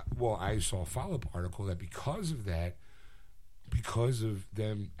 well, I saw a follow-up article that because because of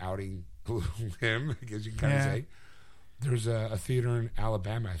them outing him, I guess you can kind of say, there's a theater in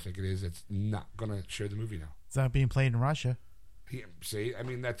Alabama, I think it is, that's not going to show the movie now. It's not being played in Russia. Yeah, see, I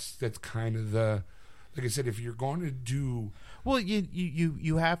mean, that's kind of the, like I said, if you're going to do, well,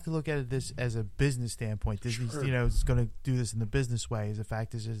 you have to look at this as a business standpoint. Disney's is going to do this in the business way. Is the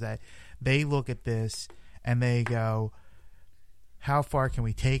fact is that they look at this and they go, how far can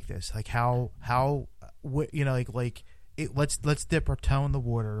we take this? Like let's dip our toe in the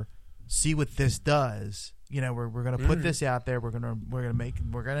water, see what this does. We're going to put this out there. We're going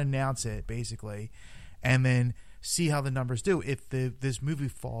to announce it basically, and then see how the numbers do. If this movie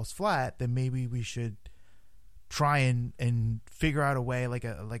falls flat, then maybe we should try and figure out a way, like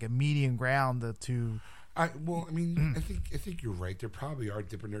a medium ground to. I think you're right. They probably are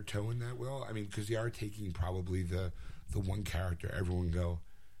dipping their toe in that well. I mean, because they are taking probably the one character everyone go,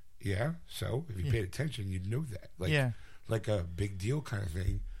 yeah. So if you paid attention, you'd know that. Like a big deal kind of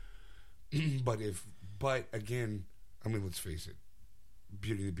thing. But again, I mean, let's face it,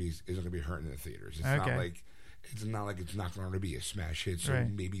 Beauty and the Beast isn't going to be hurting in the theaters. It's not like it's not going to be a smash hit. So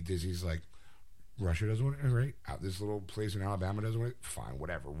maybe Disney's like, Russia doesn't want it, right? Out this little place in Alabama doesn't want it. Fine,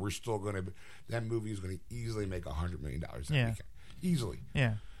 whatever. We're still going to. That movie is going to easily make $100 million that weekend, easily.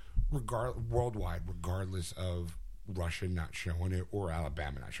 Yeah. Worldwide, regardless of Russia not showing it or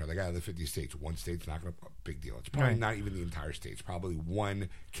Alabama not showing it. Like out of the 50 states, one state's not going to. Big deal. It's probably not even the entire state. It's probably one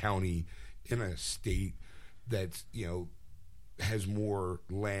county in a state that's has more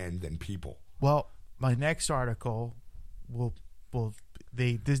land than people. Well, my next article will.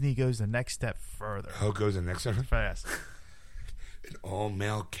 Disney goes the next step further. Oh, goes the next step fast. An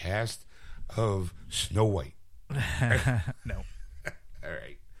all-male cast of Snow White. No. All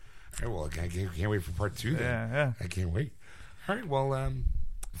right. Well, I can't wait for part 2 then. Yeah. I can't wait. All right. Well,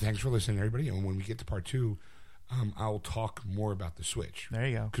 thanks for listening, everybody. And when we get to part 2, I'll talk more about the Switch. There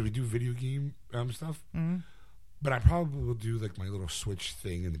you go. Because we do video game stuff. Mm-hmm. But I probably will do like my little Switch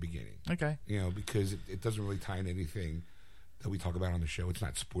thing in the beginning. Okay. Because it doesn't really tie in anything that we talk about on the show. It's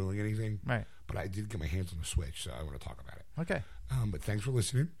not spoiling anything. Right. But I did get my hands on the Switch, so I want to talk about it. Okay. But thanks for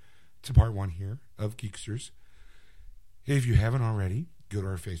listening to part 1 here of Geeksters. If you haven't already, go to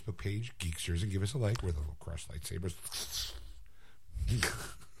our Facebook page, Geeksters, and give us a like with a little cross lightsabers.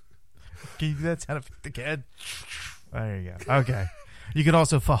 Can you do that sound effect again? There you go. Okay. You can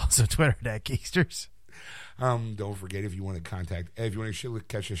also follow us on Twitter at Geeksters. Don't forget, if you want to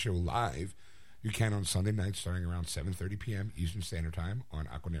catch the show live, you can on Sunday nights starting around 7:30 p.m. Eastern Standard Time on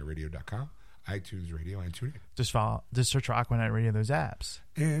AquanetRadio.com, iTunes Radio, and TuneIn. Just search for Aquanet Radio, those apps.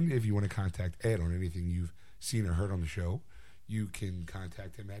 And if you want to contact Ed on anything you've seen or heard on the show, you can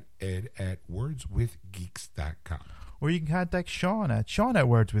contact him at ed@wordswithgeeks.com. Or you can contact Sean at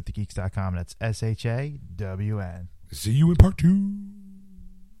wordswiththegeeks.com. That's SHAWN. See you in part 2.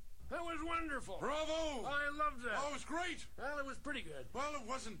 That was wonderful. Bravo! I loved that. Oh, it was great. Well, it was pretty good. Well, it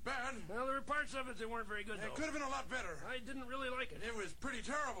wasn't bad. Well, there were parts of it that weren't very good, It though. could have been a lot better. I didn't really like it. It was pretty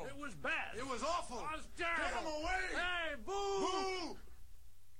terrible. It was bad. It was awful. It was Get terrible. him away! Hey, boo! Boo!